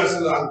 దేవుడు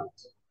అసలు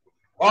ఆదరించరు.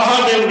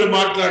 మహాదేవుడు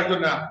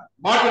మాట్లాడుతున్న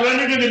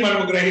మాటలన్నిటినీ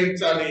మనం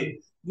గ్రహించాలి.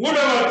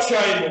 3వ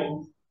అధ్యాయము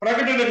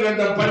ప్రకటన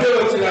గ్రంథం 10వ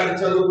వచనాన్ని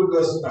చదువుకుంటూ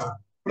వస్తున్నాం.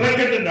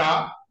 ప్రకటన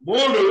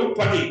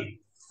 3:10.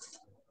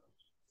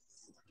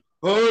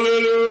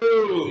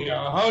 హల్లెలూయా,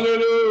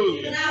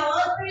 హల్లెలూయా.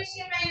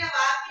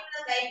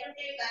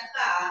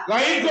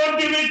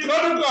 గైకొంటివి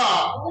కనుక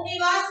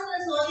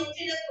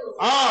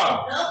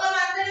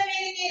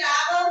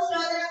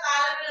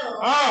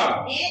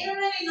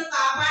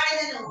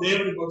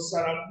దేవుడికి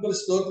ఒకసారి అందరూ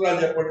స్తోత్రాలు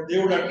చెప్పండి.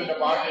 దేవుడు అంటున్న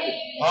మాట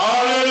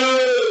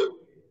హల్లెలూయా,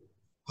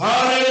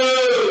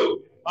 హల్లెలూయా.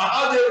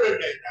 మహాదేవుడు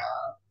అంటే ఆయన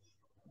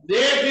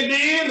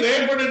నేటిది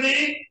రేపటిది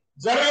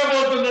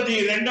జరగబోతున్నది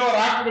రెండవ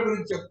రాకడ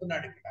గురించి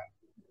చెప్తున్నాడు ఇక్కడ.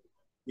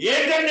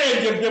 ఏంటంటే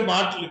చెప్తే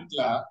మాటలు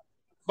ఇట్లా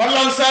మళ్ళీ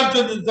ఒకసారి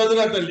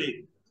చదువుగా తల్లి.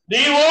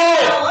 నీవు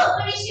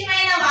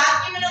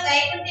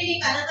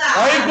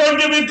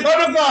గైకొంటివి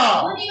కనుక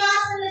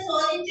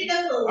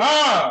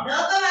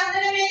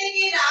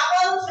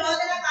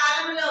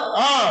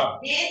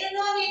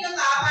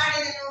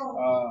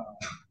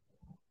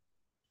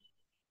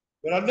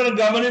మీరందరూ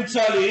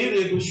గమనించాలి.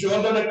 రేపు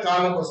శోధన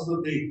కాలం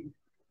వస్తుంది.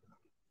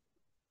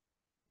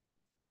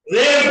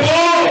 రేపు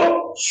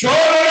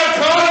శోధన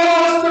కాలం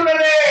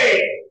వస్తున్నది.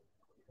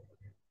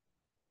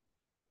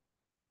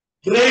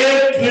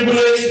 గ్రేట్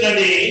ట్రిబ్యులేషన్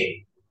అని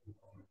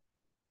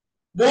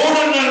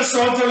 3.5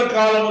 సంవత్సరాల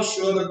కాలము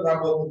శోధన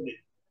రాబోతుంది.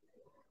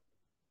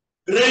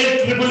 గ్రేట్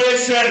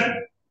ట్రిబ్యులేషన్,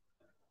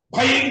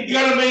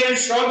 భయంకరమైన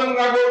శోధన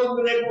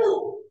రాబోతుంది రేపు.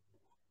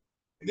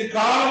 ఇది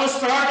కాలం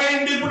స్టార్ట్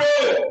అయింది ఇప్పుడు.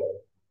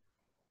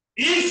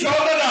 ఈ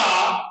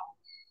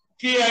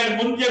శోధనకి ఆయన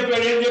ముందు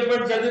చెప్పాడు. ఏం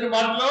చెప్పాడు చదివిన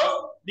మాటలో?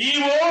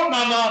 నీవు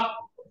నా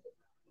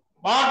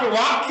మాట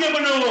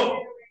వాక్యమును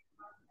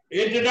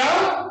ఏంటిదా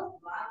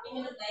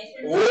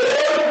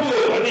ఓర్పు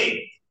అని.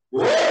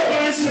 ఓర్పు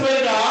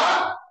విషయమైన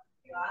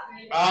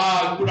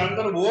ఇప్పుడు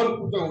అందరూ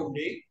ఓర్పుతో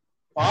ఉండి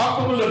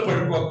పాపములో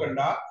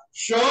పడిపోకుండా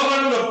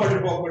శోధనలో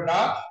పడిపోకుండా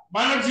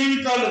మన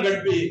జీవితాలు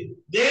గడిపి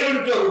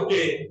దేవుడితో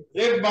ఉంటే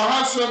రేపు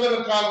మహాశోధన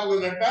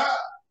కాలం అంట.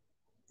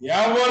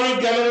 ఎవరు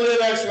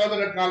గెలవలేదు ఆ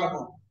శోధన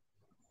కాలము.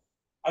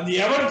 అది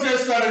ఎవరు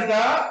చేస్తారంట?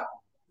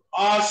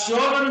 ఆ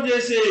శోధన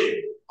చేసి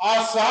ఆ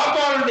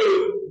సాతానుడు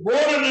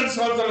 3.5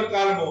 సంవత్సరాల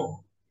కాలము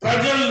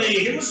ప్రజల్ని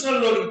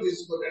హింసల్లోకి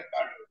తీసుకొని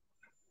వెళ్తాడు.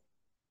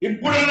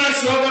 ఇప్పుడున్న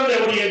శోధనలు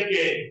ఎవరి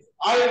అంటే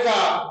ఆ యొక్క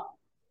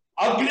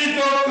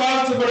అగ్నితో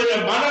కాల్చబడిన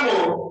మనము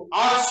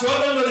ఆ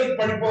శోధనలోకి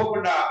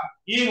పడిపోకుండా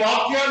ఈ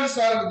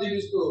వాక్యానుసారం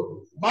జీవిస్తూ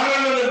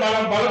మనల్ని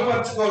మనం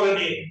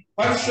బలపరచుకోవాలని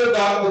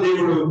పరిశుద్ధాత్మ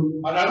దేవుడు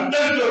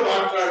మనందరితో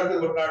మాట్లాడుతూ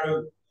ఉన్నాడు.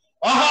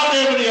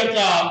 మహాదేవుని యొక్క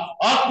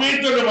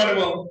ఆత్మీయతను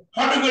మనము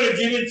కనుగొని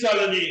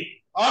జీవించాలని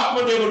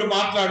ఆత్మదేవుడు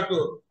మాట్లాడుతూ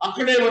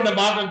అక్కడే ఉన్న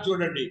మాటను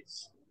చూడండి.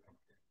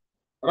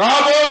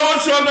 రాబో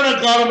శోధన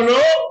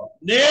కాలంలో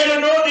నేను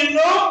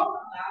నిన్ను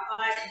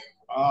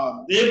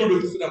దేవుడు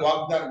ఇచ్చిన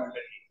వాగ్దానం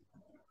అంటే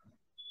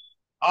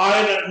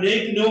ఆయన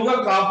నీకు నువ్వుగా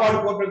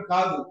కాపాడుకోవటం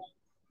కాదు,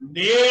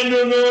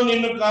 నేను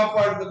నిన్ను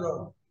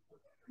కాపాడుతున్నాను.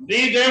 నీ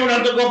దేవుడు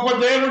అంత గొప్ప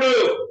దేవుడు.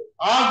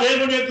 ఆ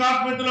దేవుని యొక్క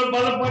ఆత్మీయతలో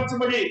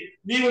బలపరచబడి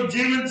నీవు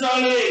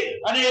జీవించాలి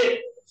అనే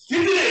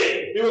స్థితిని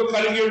నువ్వు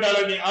కలిగి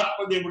ఉండాలని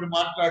ఆత్మదేవుడు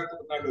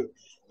మాట్లాడుతున్నాడు.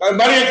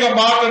 మరి యొక్క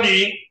మాటని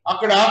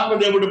అక్కడ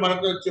ఆత్మదేవుడు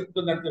మనతో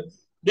చెప్తున్నట్టు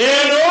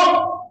నేను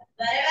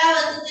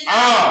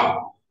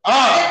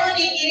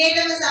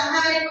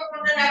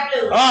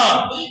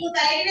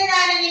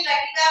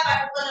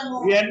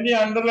ఇవన్నీ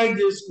అండర్లైన్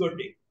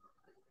చేసుకోండి.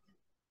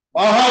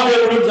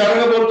 మహాదేవుడు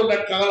జరగబోతున్న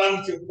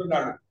కాలాన్ని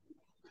చెప్తున్నాడు.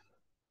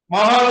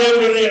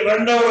 మహాదేవుడిని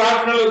రెండవ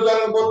రాకడలో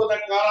జరగబోతున్న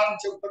కాలాన్ని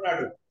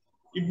చెప్తున్నాడు.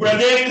 ఇప్పుడు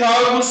అదే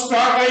కాలం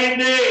స్టార్ట్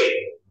అయింది.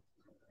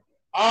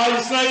 ఆ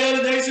ఇశ్రాయేల్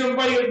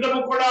దేశంపై యుద్ధము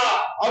కూడా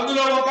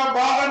అందులో ఒక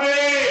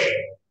భాగమే.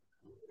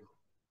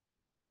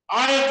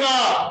 ఆ యొక్క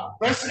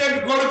ప్రెసిడెంట్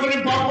కొడుకుని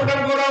పంపడం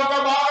కూడా ఒక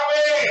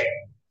భాగమే.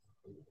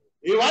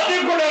 ఇవన్నీ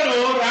కూడాను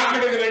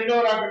రాకడికి, రెండవ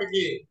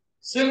రాకడికి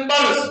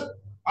సింబల్స్.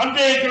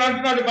 అంటే ఇక్కడ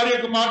అంటున్నాడు మరి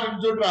యొక్క మాటను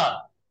చూడరా,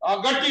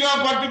 గట్టిగా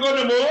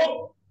పట్టుకొని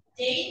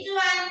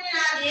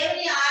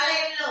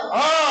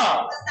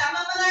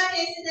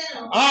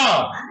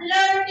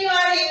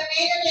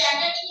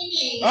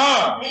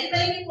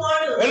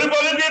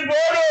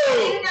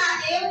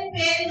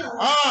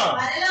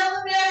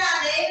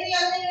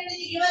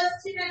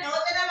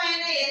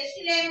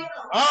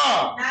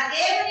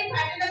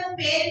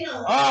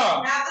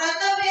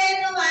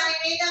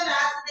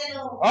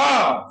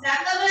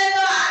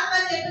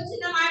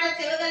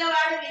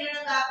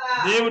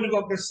దేవునికి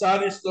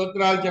ఒకసారి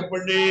స్తోత్రాలు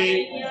చెప్పండి.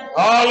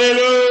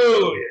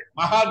 హల్లెలూయా.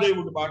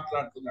 మహాదేవుడు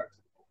మాట్లాడుతున్నాడు.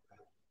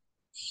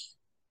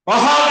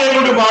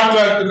 మహాదేవుడు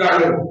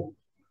మాట్లాడుతున్నాడు.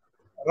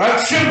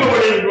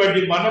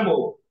 రక్షింపబడినటువంటి మనము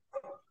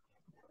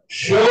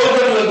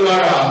శోధనల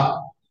ద్వారా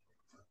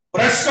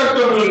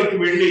భ్రష్టత్వంలోకి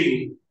వెళ్ళి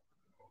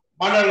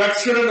మన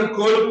రక్షణను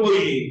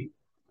కోల్పోయి,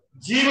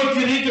 జీవ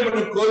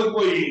కిరీటమును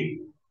కోల్పోయి,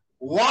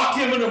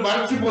 వాక్యమును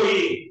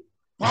మర్చిపోయి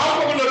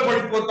పాపములో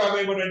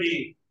పడిపోతామేమోనని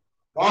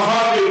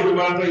మహాదేవుడు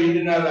మనతో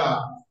ఎదినాల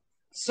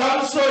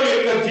సంసోను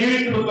యొక్క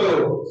జీవితంలో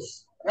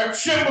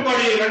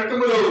రక్షింపబడి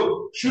రక్తములో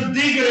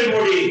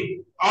శుద్ధీకరింపబడి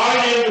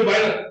ఆయన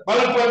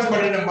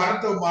బలపరచబడిన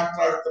మనతో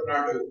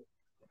మాట్లాడుతున్నాడు.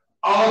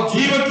 ఆ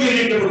జీవ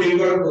కిరీటముడి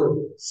కొరకు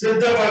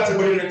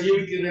సిద్ధపరచబడిన జీవ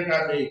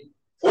కిరీటాన్ని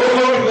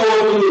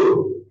పోగొట్టుకోవద్దు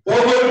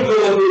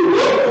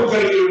ఓర్పు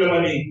కలిగి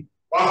ఉండమని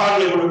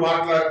మహాదేవుడు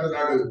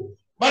మాట్లాడుతున్నాడు.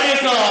 మరి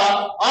యొక్క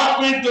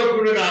ఆత్మీయతో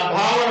కూడిన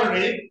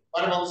భావనని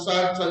మనం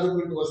ఒకసారి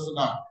చదువుకుంటూ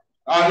వస్తున్నాం.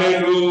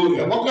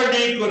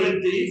 1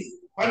 కొరింథీ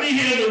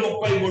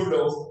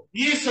 15:33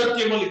 ఈ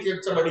సత్యము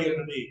లిఖించబడి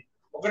ఉన్నది.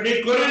 1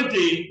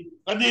 కొరింథీ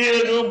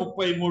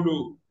 15:33.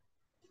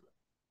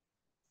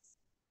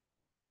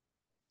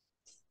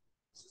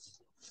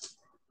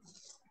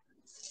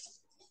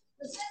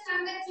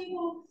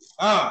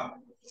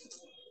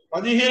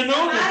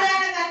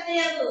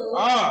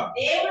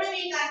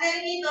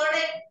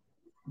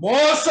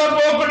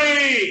 మోసపోకుడి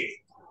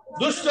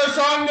దుష్ట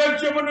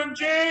సాంగత్యము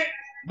నుంచి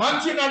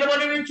మంచి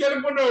నడవడిని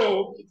చెరుపును,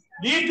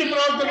 నీతి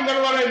ప్రవర్తన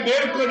గలవారై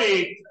మేల్కొని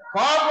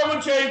పాపము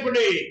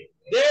చేయకుడి.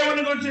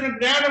 దేవుని గురించిన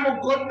జ్ఞానము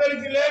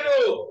కొందరికి లేదు,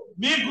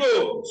 మీకు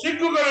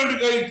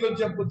సిగ్గుగలుడిగా ఇట్లా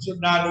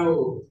చెప్పుచున్నాను.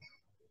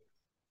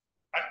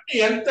 అంటే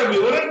ఎంత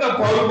వివరంగా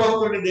పౌరు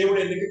భక్తుడిని దేవుడు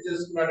ఎన్నిక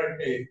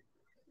చేసుకున్నాడంటే,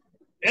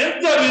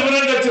 ఎంత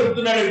వివరంగా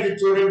చెప్తున్నాడంటే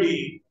చూడండి.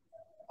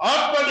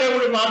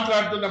 ఆత్మదేవుడు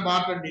మాట్లాడుతున్న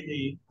మాట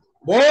ఇది.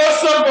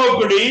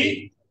 మోసపోకుడి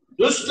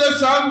దుష్ట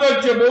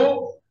సాంగత్యము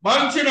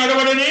మంచి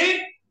నడవడిని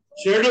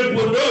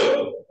చెడుపును.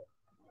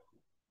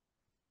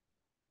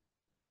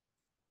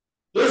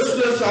 దుష్ట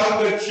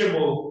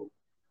సాంగత్యము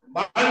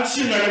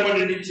మంచి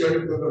నడవడిని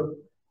చెడుపును.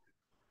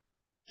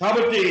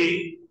 కాబట్టి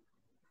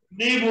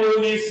నీవు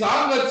నీ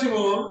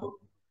సాంగత్యము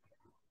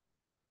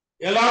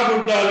ఎలా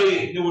ఉండాలి?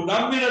 నువ్వు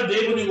నమ్మిన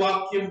దేవుని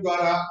వాక్యం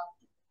ద్వారా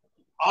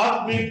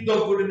ఆత్మీయతతో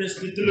కూడిన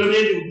స్థితిలోనే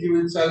నువ్వు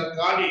జీవించాలి.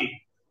 కానీ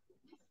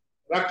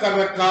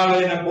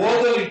రకరకాలైన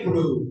బోధలు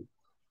ఇప్పుడు,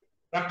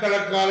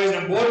 రకరకాలైన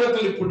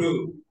బోధకులు ఇప్పుడు,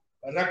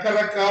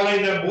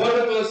 రకరకాలైన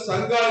బోధకుల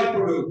సంఘాలు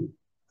ఇప్పుడు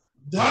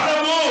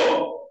ధనము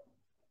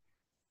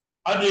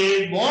అనే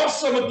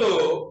మోసముతో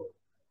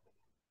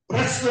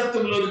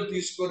భ్రష్టత్వంలోకి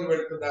తీసుకొని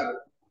వెళ్తున్నారు.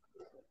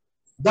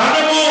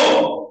 ధనము,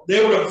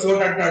 దేవుడు ఒక చోట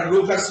అంటాడు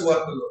లూకాసు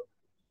వార్తలో,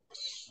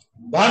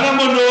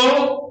 ధనమును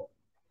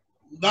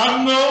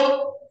నన్ను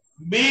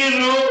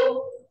మీరు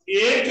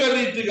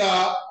ఏకరీతిగా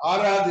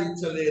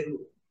ఆరాధించలేరు.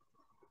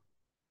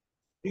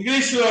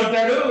 ఇంగ్లీష్ లో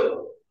అంటాడు,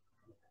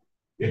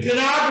 you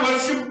cannot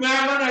worship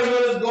మ్యామన్ as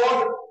well as God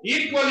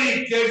equally.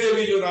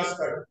 కేజీవీలో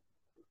రాస్తాడు.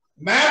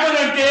 మ్యామన్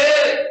అంటే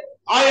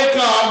ఆ యొక్క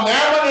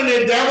మ్యామన్ అనే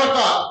దేవత,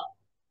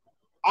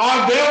 ఆ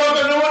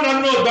దేవతను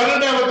నన్ను ధన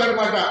దేవత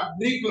అనమాట.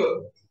 గ్రీక్ లో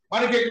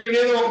మనకి ఇక్కడ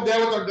ఏదో ఒక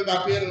దేవత ఉంటుంది, ఆ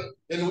పేరు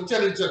నేను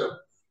ఉచ్చరించను.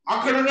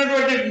 అక్కడ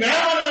ఉన్నటువంటి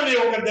మ్యామన్ అనే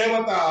ఒక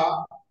దేవత,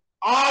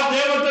 ఆ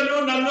దేవతను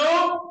నన్ను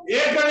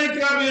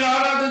ఏకరీతిగా మీరు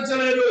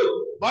ఆరాధించలేరు.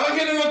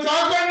 బలహీనులు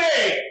కాకండి,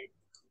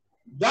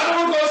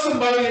 ధర్మం కోసం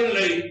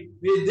బలహీనులై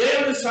మీ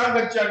దేవుని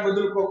సాంగత్యాన్ని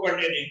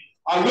వదులుకోకండి అని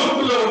ఆ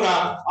లూక్ లో ఉన్న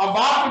ఆ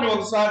మాటను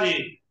ఒకసారి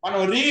మనం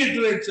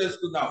రీఇటరేట్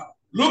చేసుకుందాం.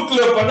 లూక్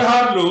లో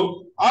 16లో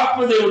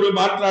ఆత్మదేవుడు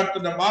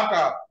మాట్లాడుతున్న మాట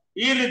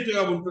ఈ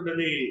రీతిగా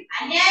ఉంటున్నది.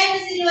 అన్యాయపు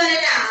సిరి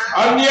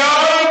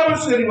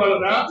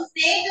వలన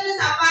స్నేహితులు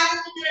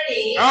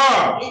సంపాదించుకునుడి.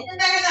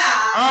 ఎందుకనగా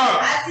ఆ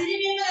సిరి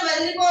మిమ్మల్ని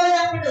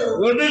వదిలిపోవునప్పుడు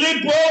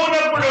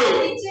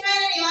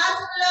నిత్యమైన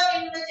నివాసంలో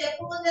మిమ్మల్ని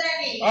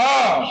చెప్పుకుందరని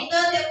మీతో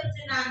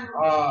చెప్పుచున్నాను.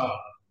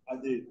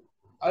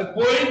 అది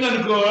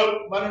పోయిందనుకో,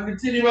 మనం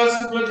నిత్య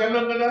నివాసంలోకి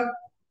వెళ్ళాం కదా.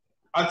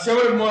 ఆ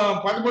చివరి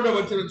 11వ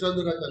వచనం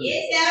చదువురా.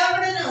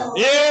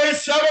 ఏ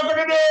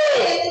సేవకుడును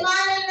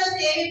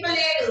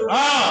సేవింపలేడు,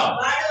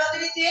 వాడు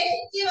ఒకరిని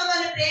ద్వేషించి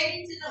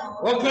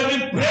ఒకరిని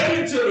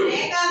ప్రేమించును,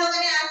 లేక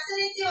ఒకరిని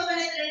అనుసరించి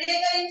ఒకరిని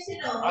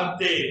తృణీకరించును.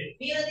 అంతే.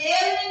 మీరు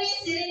దేవుని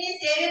సిరిని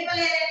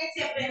సేవింపలేరని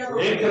చెప్పాను.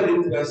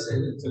 ఏకరీతిగా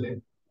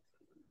సేవించలేదు,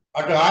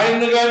 అటు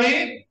ఆయన్ని గాని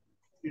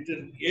ఇటు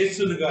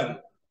యేసుని గాని.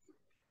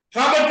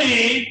 కాబట్టి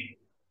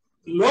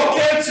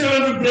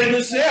లోకేచ్ఛలను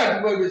ప్రేమిస్తే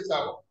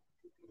అనుభవిస్తాము.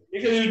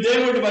 ఇక నీవు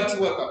దేవుడిని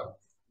మర్చిపోతాం.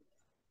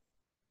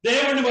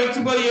 దేవుడిని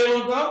మర్చిపోయి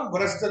ఏమవుతాం?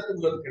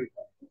 భ్రష్టత్వంలోకి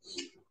వెళ్తాం,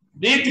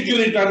 నీతికి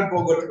రీతాన్ని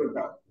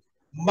పోగొట్టుకుంటాం,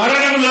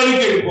 మరణంలోనికి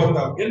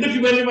వెళ్ళిపోతాం. ఎందుకు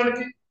వెళ్ళి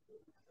మనకి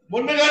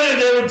ముందుగానే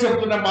దేవుడు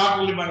చెప్తున్న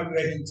మాటల్ని మనం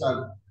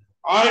గ్రహించాలి.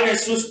 ఆయన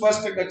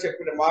సుస్పష్టంగా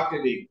చెప్పిన మాట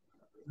ఇది.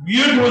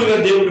 బ్యూటిఫుల్ గా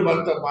దేవుడు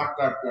మనతో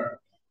మాట్లాడుతున్నాడు.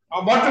 ఆ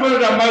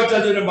మొట్టమొదటి అమ్మాయి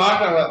చదివిన మాట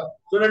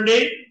చూడండి.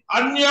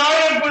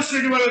 అన్యాయపు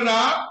సిరి వలన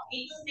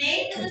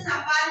స్నేహితులు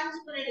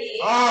సంపాదించుకునేది,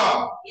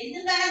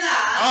 ఎందుకనగా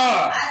ఆ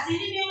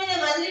సిరి మిమ్మల్ని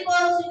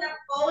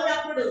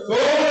వదిలిపోవునప్పుడు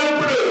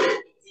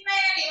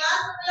నిత్యమైన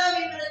నివాసంలో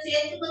మిమ్మల్ని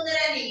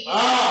చేర్చుకుందరని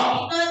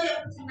మీతో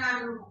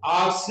చెప్పుచున్నాను. ఆ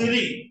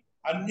సిరి,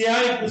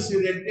 అన్యాయపు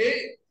సిరి అంటే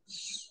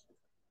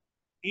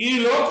ఈ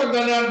లోక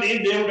ధనాన్ని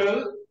దేవుడు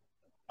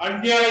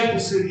అన్యాయపు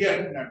సిరి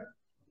అంటున్నాడు.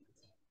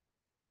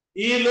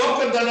 ఈ లోక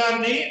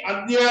ధనాన్ని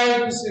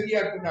అన్యాయపు సిరి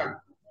అంటున్నాడు.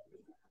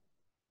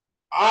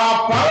 ఆ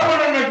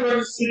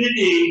పరమమైనటువంటి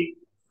సిరిని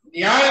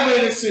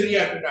న్యాయమైన సిరి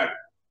అంటున్నాడు.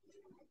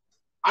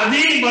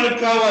 అది మనకు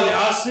కావాలి,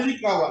 ఆ సిరి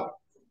కావాలి.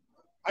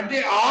 అంటే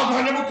ఆ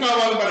ధనము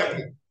కావాలి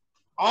మనకి.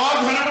 ఆ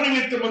ధనము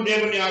నిమిత్తము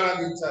దేవుని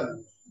ఆరాధించాలి.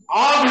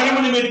 ఆ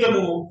ధనము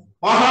నిమిత్తము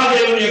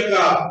మహాదేవుని యొక్క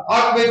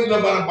ఆత్మీయతలో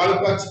మనం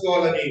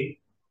బలపరచుకోవాలని,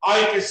 ఆ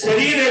యొక్క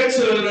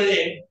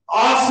శరీరేచ్ఛలనే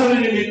ఆ సిరి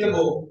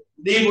నిమిత్తము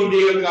నీవు నీ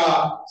యొక్క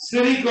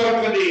సిరి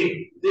కొరకని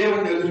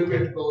దేవుణ్ణి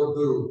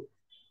వదిలిపెట్టుకోవద్దు.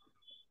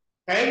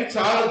 టైం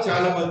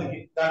చాలా మందికి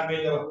దాని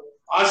మీద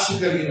ఆశ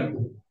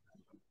కలిగినప్పుడు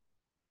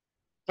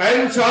టైం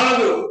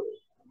చాలదు.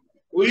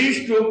 We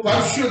used to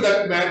pursue that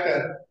matter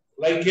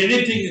like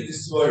anything in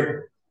this world.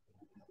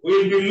 We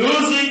will be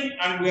losing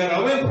and we are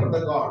away from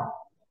the God.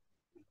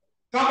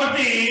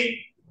 కాబట్టి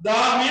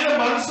దాని మీద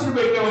మనసును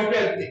పెట్టామంటే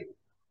అంతే.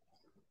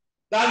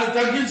 దాన్ని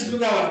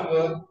తగ్గించుకున్నాం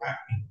అనుకో,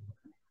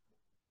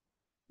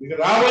 నీకు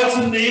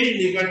రావాల్సింది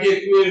నీకంటే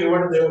ఎక్కువ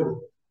ఇవ్వడు దేవుడు.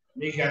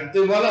 నీకు ఎంత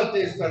ఇవ్వాలో అంతే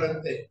ఇస్తాడు,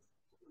 అంతే.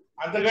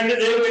 అంతకంటే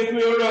దేవుడు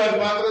ఎక్కువ ఇవ్వడం అది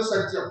మాత్రం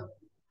సత్యం.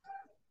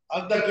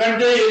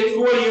 అంతకంటే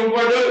ఎక్కువ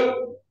ఇవ్వడు.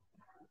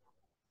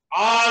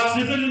 ఆ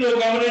స్థితిని నువ్వు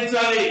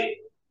గమనించాలి.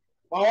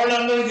 మా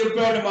వాళ్ళందరూ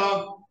చెప్పాడు, మా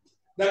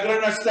దగ్గర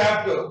ఉన్న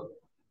స్టాఫ్ లో,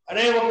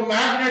 అరే ఒక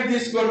మ్యాగ్నెట్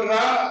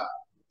తీసుకుంటారా,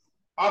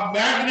 ఆ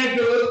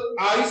మ్యాగ్నెట్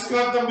ఆ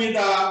అయస్కాంతం మీద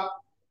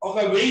ఒక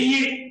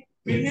 1000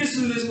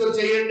 పిన్నిస్లు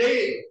తీసుకొచ్చేయండి,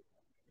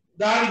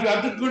 దానికి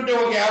అతుక్కుంటే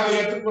ఒక 50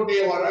 అతుక్కుంటే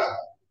ఇవ్వరా,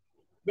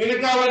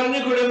 మిగతావన్నీ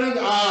కూడా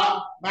ఆ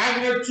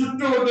మ్యాగ్నెట్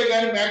చుట్టూ ఉంటే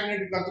కానీ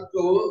మ్యాగ్నెట్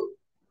అతుక్కోవు,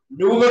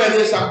 నువ్వు కూడా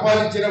అదే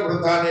సంపాదించిన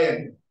వృధానే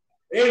అని.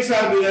 ఏంటి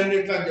సార్ మీరు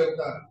అన్నిట్లా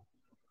చెప్తాను?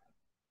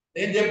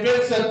 నేను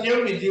చెప్పేది సత్యం,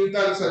 నీ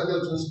జీవితాలు సత్యం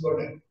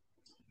చూసుకోండి.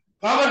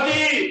 కాబట్టి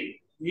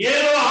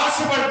ఏదో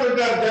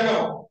ఆశపడుతుంటారు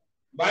జనం.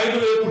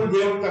 బైబిల్ ఎప్పుడు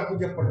దేవుడు తప్పు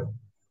చెప్పడు,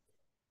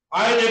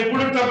 ఆయన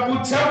ఎప్పుడు తప్పు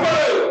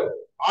చెప్పడు.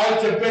 ఆయన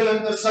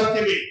చెప్పేదంతా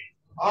సత్యమే.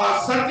 ఆ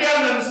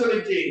సత్యాన్ని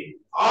అనుసరించి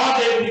ఆ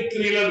దేవుని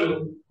క్రియలను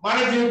మన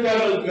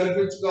జీవితాల్లో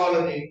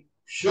జరిపించుకోవాలని,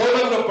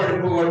 శోధనలో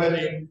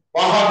పడిపోవాలని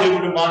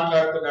మహాదేవుడు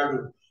మాట్లాడుతున్నాడు.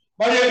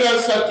 మరి యొక్క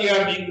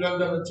సత్యాన్ని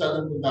గ్రంథం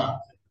చదువుకుందాం.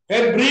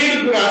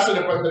 హెబ్రీయులకు రాసిన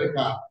పత్రిక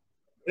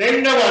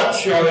 2వ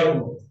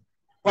అధ్యాయము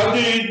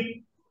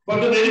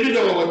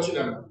 18వ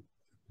వచనం.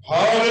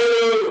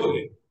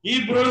 హల్లెలూయా.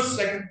 Hebrews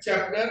 2nd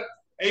chapter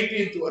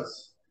 18th verse.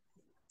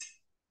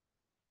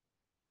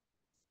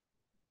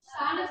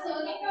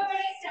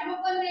 శోధింపబడి శ్రమ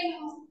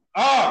పొందెను,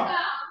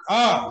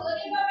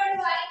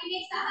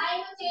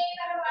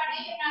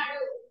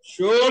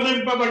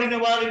 శోధింపబడిన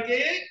వారికి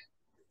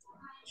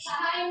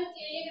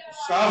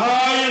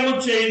సహాయము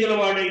చేయగల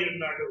వాడై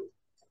ఉన్నాడు.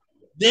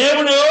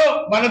 దేవుడు,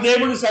 మన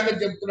దేవుడి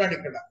సంగతి చెప్తున్నాడు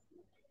ఇక్కడ.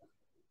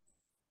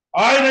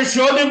 ఆయన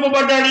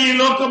శోధింపబడ్డాడు ఈ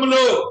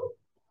లోకములో.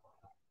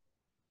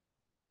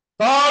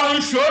 తాను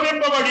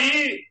శోధింపబడి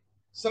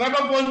శ్రమ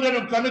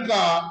పొందెను కనుక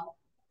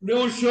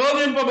నువ్వు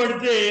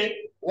శోధింపబడితే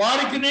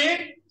వారికి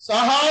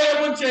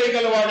సహాయము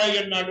చేయగలవాడై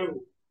ఉన్నాడు.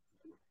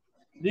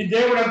 నీ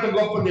దేవుడు అంత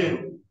గొప్ప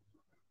దేవుడు.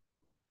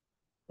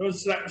 నువ్వు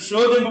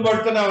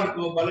శోధింపబడుతున్నావు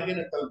అనుకో,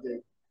 బలహీనతలతో.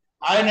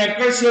 ఆయన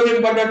ఎక్కడ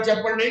శోధింపబడ్డాడు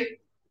చెప్పండి?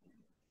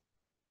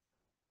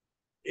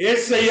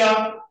 యేసయ్య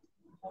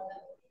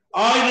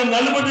ఆయన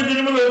 40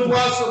 దినములు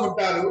ఉపవాసం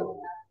ఉంటారు,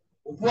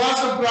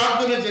 ఉపవాసం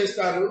ప్రార్థన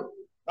చేస్తారు,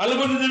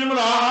 40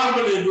 దినములు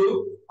ఆహారం లేదు,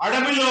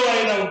 అడవిలో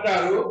ఆయన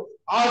ఉంటారు.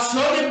 ఆ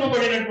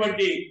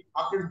శోధింపబడినటువంటి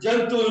అక్కడ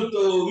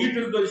జంతువులతో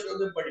వీటితో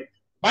శోధింపబడి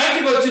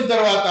బయటకు వచ్చిన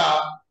తర్వాత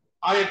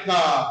ఆ యొక్క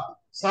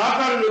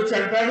సాతానుడు వచ్చి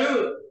అంటాడు,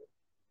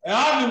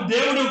 నువ్వు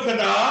దేవుడు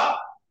కదా,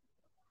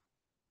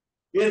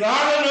 ఈ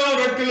రాళ్లను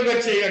రొట్టెలుగా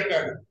చేయి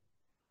అంటాడు.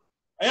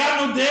 అయ్యా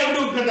నువ్వు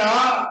దేవుడు కదా,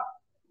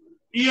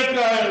 ఈ యొక్క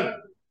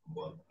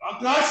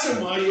ఆకాశం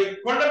ఈ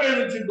కొండ మీద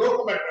నుంచి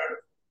దూకబెట్టాడు.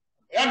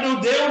 నువ్వు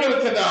దేవుడు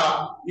కదా,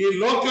 ఈ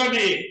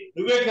లోకాన్ని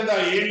నువ్వే కదా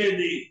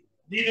ఏలేది,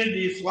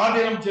 దీనిని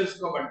స్వాధీనం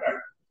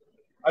చేసుకోమంటాడు.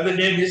 అది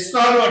నేను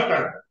ఇస్తాను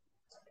అంటాడు.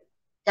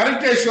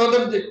 కరెక్టే.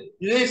 శోధన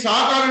ఇది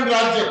సాతాను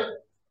రాజ్యం,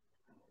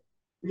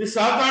 ఇది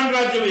సాతాను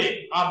రాజ్యమే.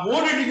 ఆ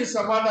మూడింటికి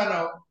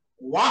సమాధానం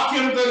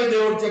వాక్యంతో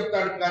దేవుడు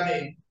చెప్తాడు, కానీ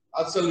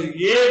అసలు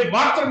ఏ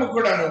మాత్రము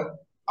కూడాను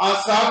ఆ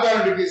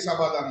సాతానుడికి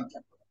సమాధానం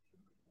చెప్పాడు.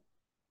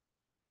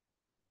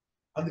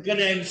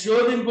 అందుకని ఆయన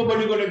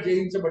శోధింపబడి కూడా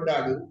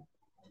జయించబడ్డాడు.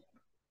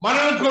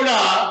 మనం కూడా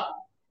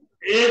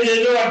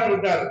ఏదేదో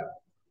అంటుంటారు.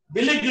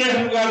 బిల్లీ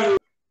గ్రాహం గారు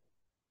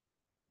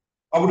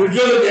అప్పుడు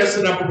ఉద్యోగం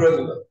చేస్తున్నప్పుడు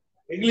రోజుల్లో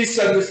ఇంగ్లీష్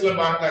సర్వీస్ లో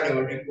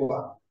మాట్లాడేవాడు ఎక్కువ.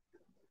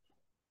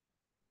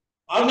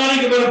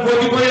 అన్నానికి మనం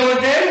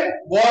పోగిపోయామంటే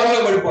బోర్లో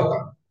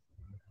పడిపోతాం.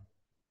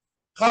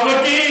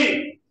 కాబట్టి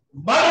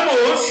మనము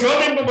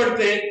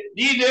శోధింపబడితే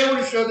నీ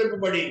దేవుడు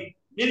శోధింపబడి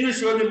నిన్ను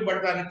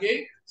శోధింపబడటానికి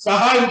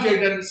సహాయం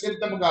చేయడానికి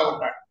సిద్ధంగా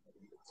ఉంటాడు.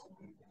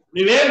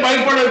 నువ్వేం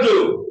భయపడద్దు,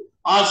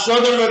 ఆ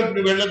శోధనలోకి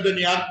నువ్వు వెళ్ళొద్దు,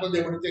 నీ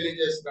ఆత్మదేవుడు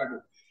తెలియజేస్తున్నాడు.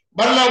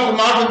 మరలా ఒక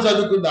మాట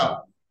చదువుకుందాం.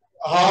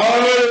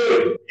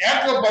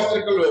 యాకోబు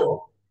పత్రికలో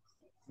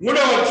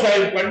 3వ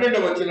అధ్యాయం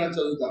 12వ వచనం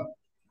చదువుతాం.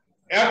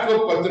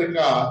 యాకోబు పత్రిక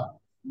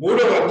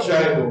 3వ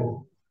అధ్యాయము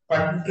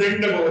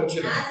 12వ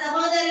వచనం.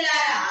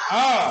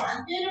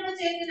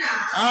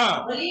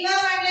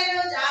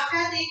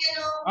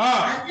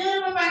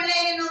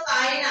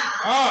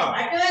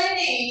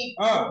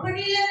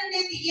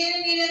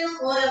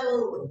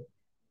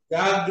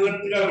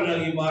 జాగ్రత్తగా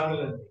వినాలి ఈ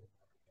మాటలన్నీ.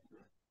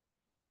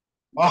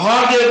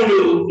 మహాదేవుడు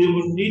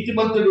నువ్వు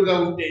నీతిమంతుడుగా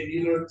ఉంటే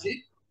నీలో నుంచి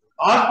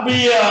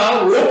ఆత్మీయ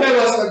ఓట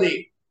వస్తుంది.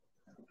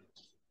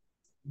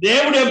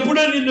 దేవుడు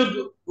ఎప్పుడూ నిన్ను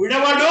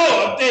విడవాడు,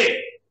 అంతే.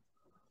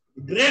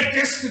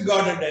 గ్రేటెస్ట్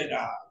గాడ్ అండ్ ఆయన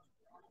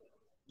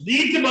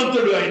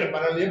నీతిమంతుడు. ఆయన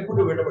మనల్ని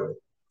ఎప్పుడు విడవడు.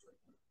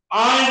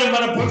 ఆయన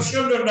మన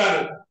పక్షంలో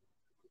ఉన్నారు.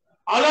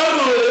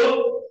 అలాగే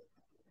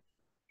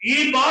ఈ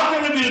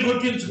మాటను మీరు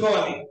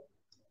గుర్తించుకోవాలి.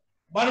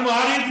 మనం ఆ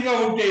రీతిగా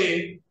ఉంటే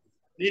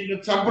నిన్ను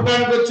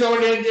చంపడానికి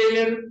వచ్చేవాళ్ళు ఏం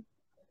చేయలేరు,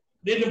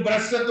 నిన్ను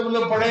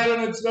భ్రష్టత్వంలో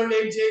పడేయాలని వచ్చిన వాళ్ళు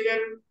ఏం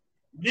చేయలేరు,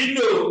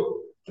 నిన్ను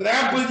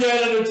ట్రాపులు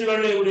చేయాలని వచ్చిన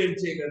వాళ్ళు ఎవరు ఏం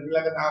చేయలేరు.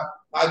 ఇలాగ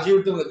నా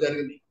జీవితంలో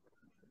జరిగింది.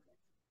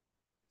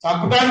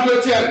 చంపడానికి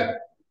వచ్చారు,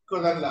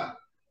 కుదరలా.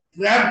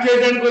 ట్రాప్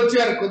చేయడానికి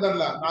వచ్చారు,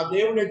 కుదరలా. నా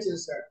దేవుడే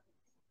చేశాడు,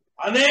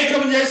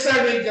 అనేకం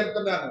చేశాడు. నేను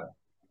చెప్తున్నాను,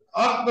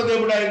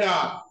 ఆత్మదేవుడు ఆయన,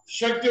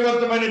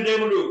 శక్తివంతమైన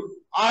దేవుడు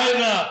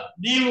ఆయన.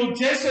 నీవు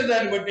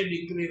చేసేదాన్ని బట్టి నీ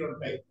క్రియలు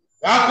ఉంటాయి.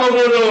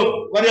 యాకోబులో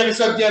మరి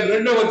సత్యాలు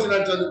 2వ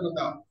వచనం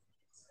చదువుకుందాం.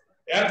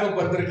 యాకోబు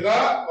పత్రిక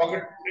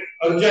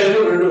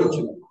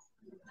 1:2.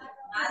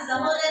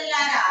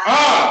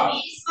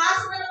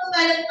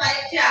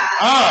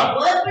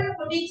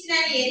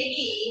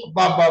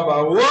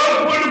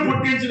 ఓర్పును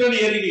పుట్టించినని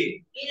ఎరిగి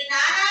మీరు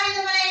నానా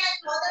విధమైన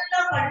శోధనలో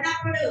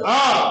పడినప్పుడు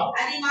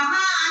అది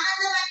మహా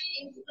ఆనందమని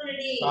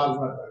ఎంచుకుని.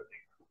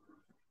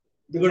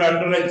 ఇది కూడా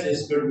అండర్లైన్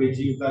చేసుకోండి మీ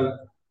జీవితాలు.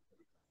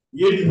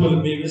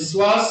 మీ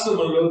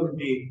విశ్వాసంలో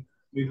నుండి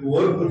మీకు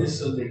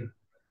ఓర్పునిస్తుంది.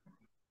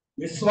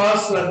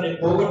 విశ్వాసాన్ని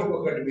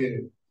పోగొట్టుకోకండి. మీరు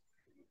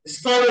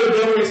ఇస్తాడు,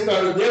 దేవుడు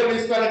ఇస్తాడు. దేవుడు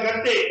ఇస్తాడు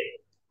కంటే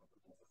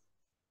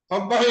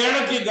 90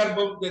 ఏళ్ళకి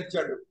గర్భం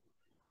తెచ్చాడు.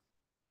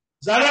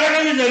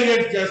 జరగనివి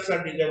జరిగేట్టు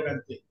చేస్తాడు నీ దేవుడు.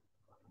 అంతే,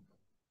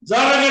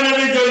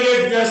 జరగనివి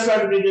జరిగేట్టు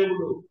చేస్తాడు నీ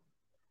దేవుడు.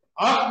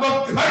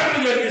 ఆత్మకార్యం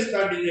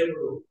జరిగిస్తాడు నీ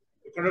దేవుడు.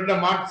 ఇక్కడున్న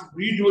మాట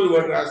బ్యూటిఫుల్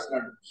వర్డ్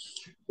రాస్తున్నాడు.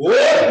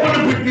 ఓర్పును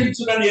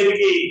పుట్టించునని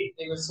ఎరిగి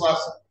నీ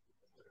విశ్వాసం.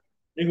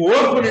 నీకు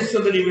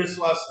ఓర్పునిస్తుంది నీ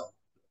విశ్వాసం.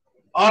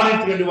 ఆ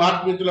రీతిగా నువ్వు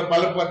ఆత్మీయతలో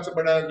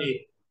బలపరచబడాలని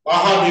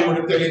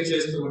మహాదేవుడు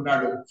తెలియజేస్తూ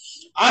ఉన్నాడు.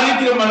 ఆ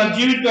రీతిగా మన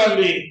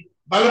జీవితాన్ని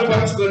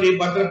బలపరుచుకొని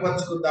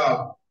భద్రపరుచుకుందాం.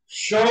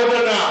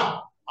 శోధన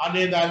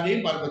అనే దాన్ని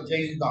మనం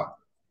జయిద్దాం.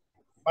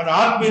 మన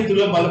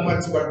ఆత్మీయతలో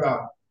బలపరచబడ్డాం.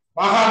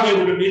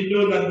 మహాదేవుడు నిన్ను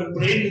నన్ను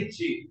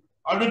ప్రేమించి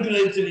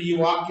అనుగ్రహించిన ఈ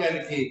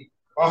వాక్యానికి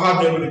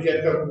మహాదేవుడికి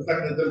ఎంతో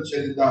కృతజ్ఞతలు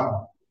చెందుదాం.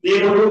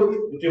 దేవుడు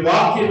ఈ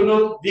వాక్యమును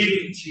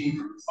దీవించి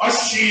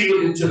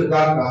ఆశీర్వదించును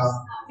గాక.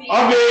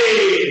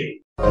 ఆమేన్.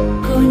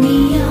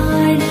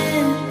 కొనియాడతరమే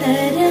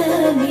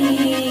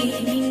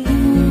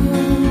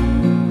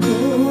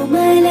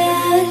కోమల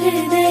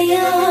హృదయ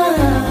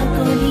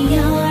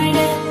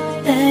కొనియాడతరమే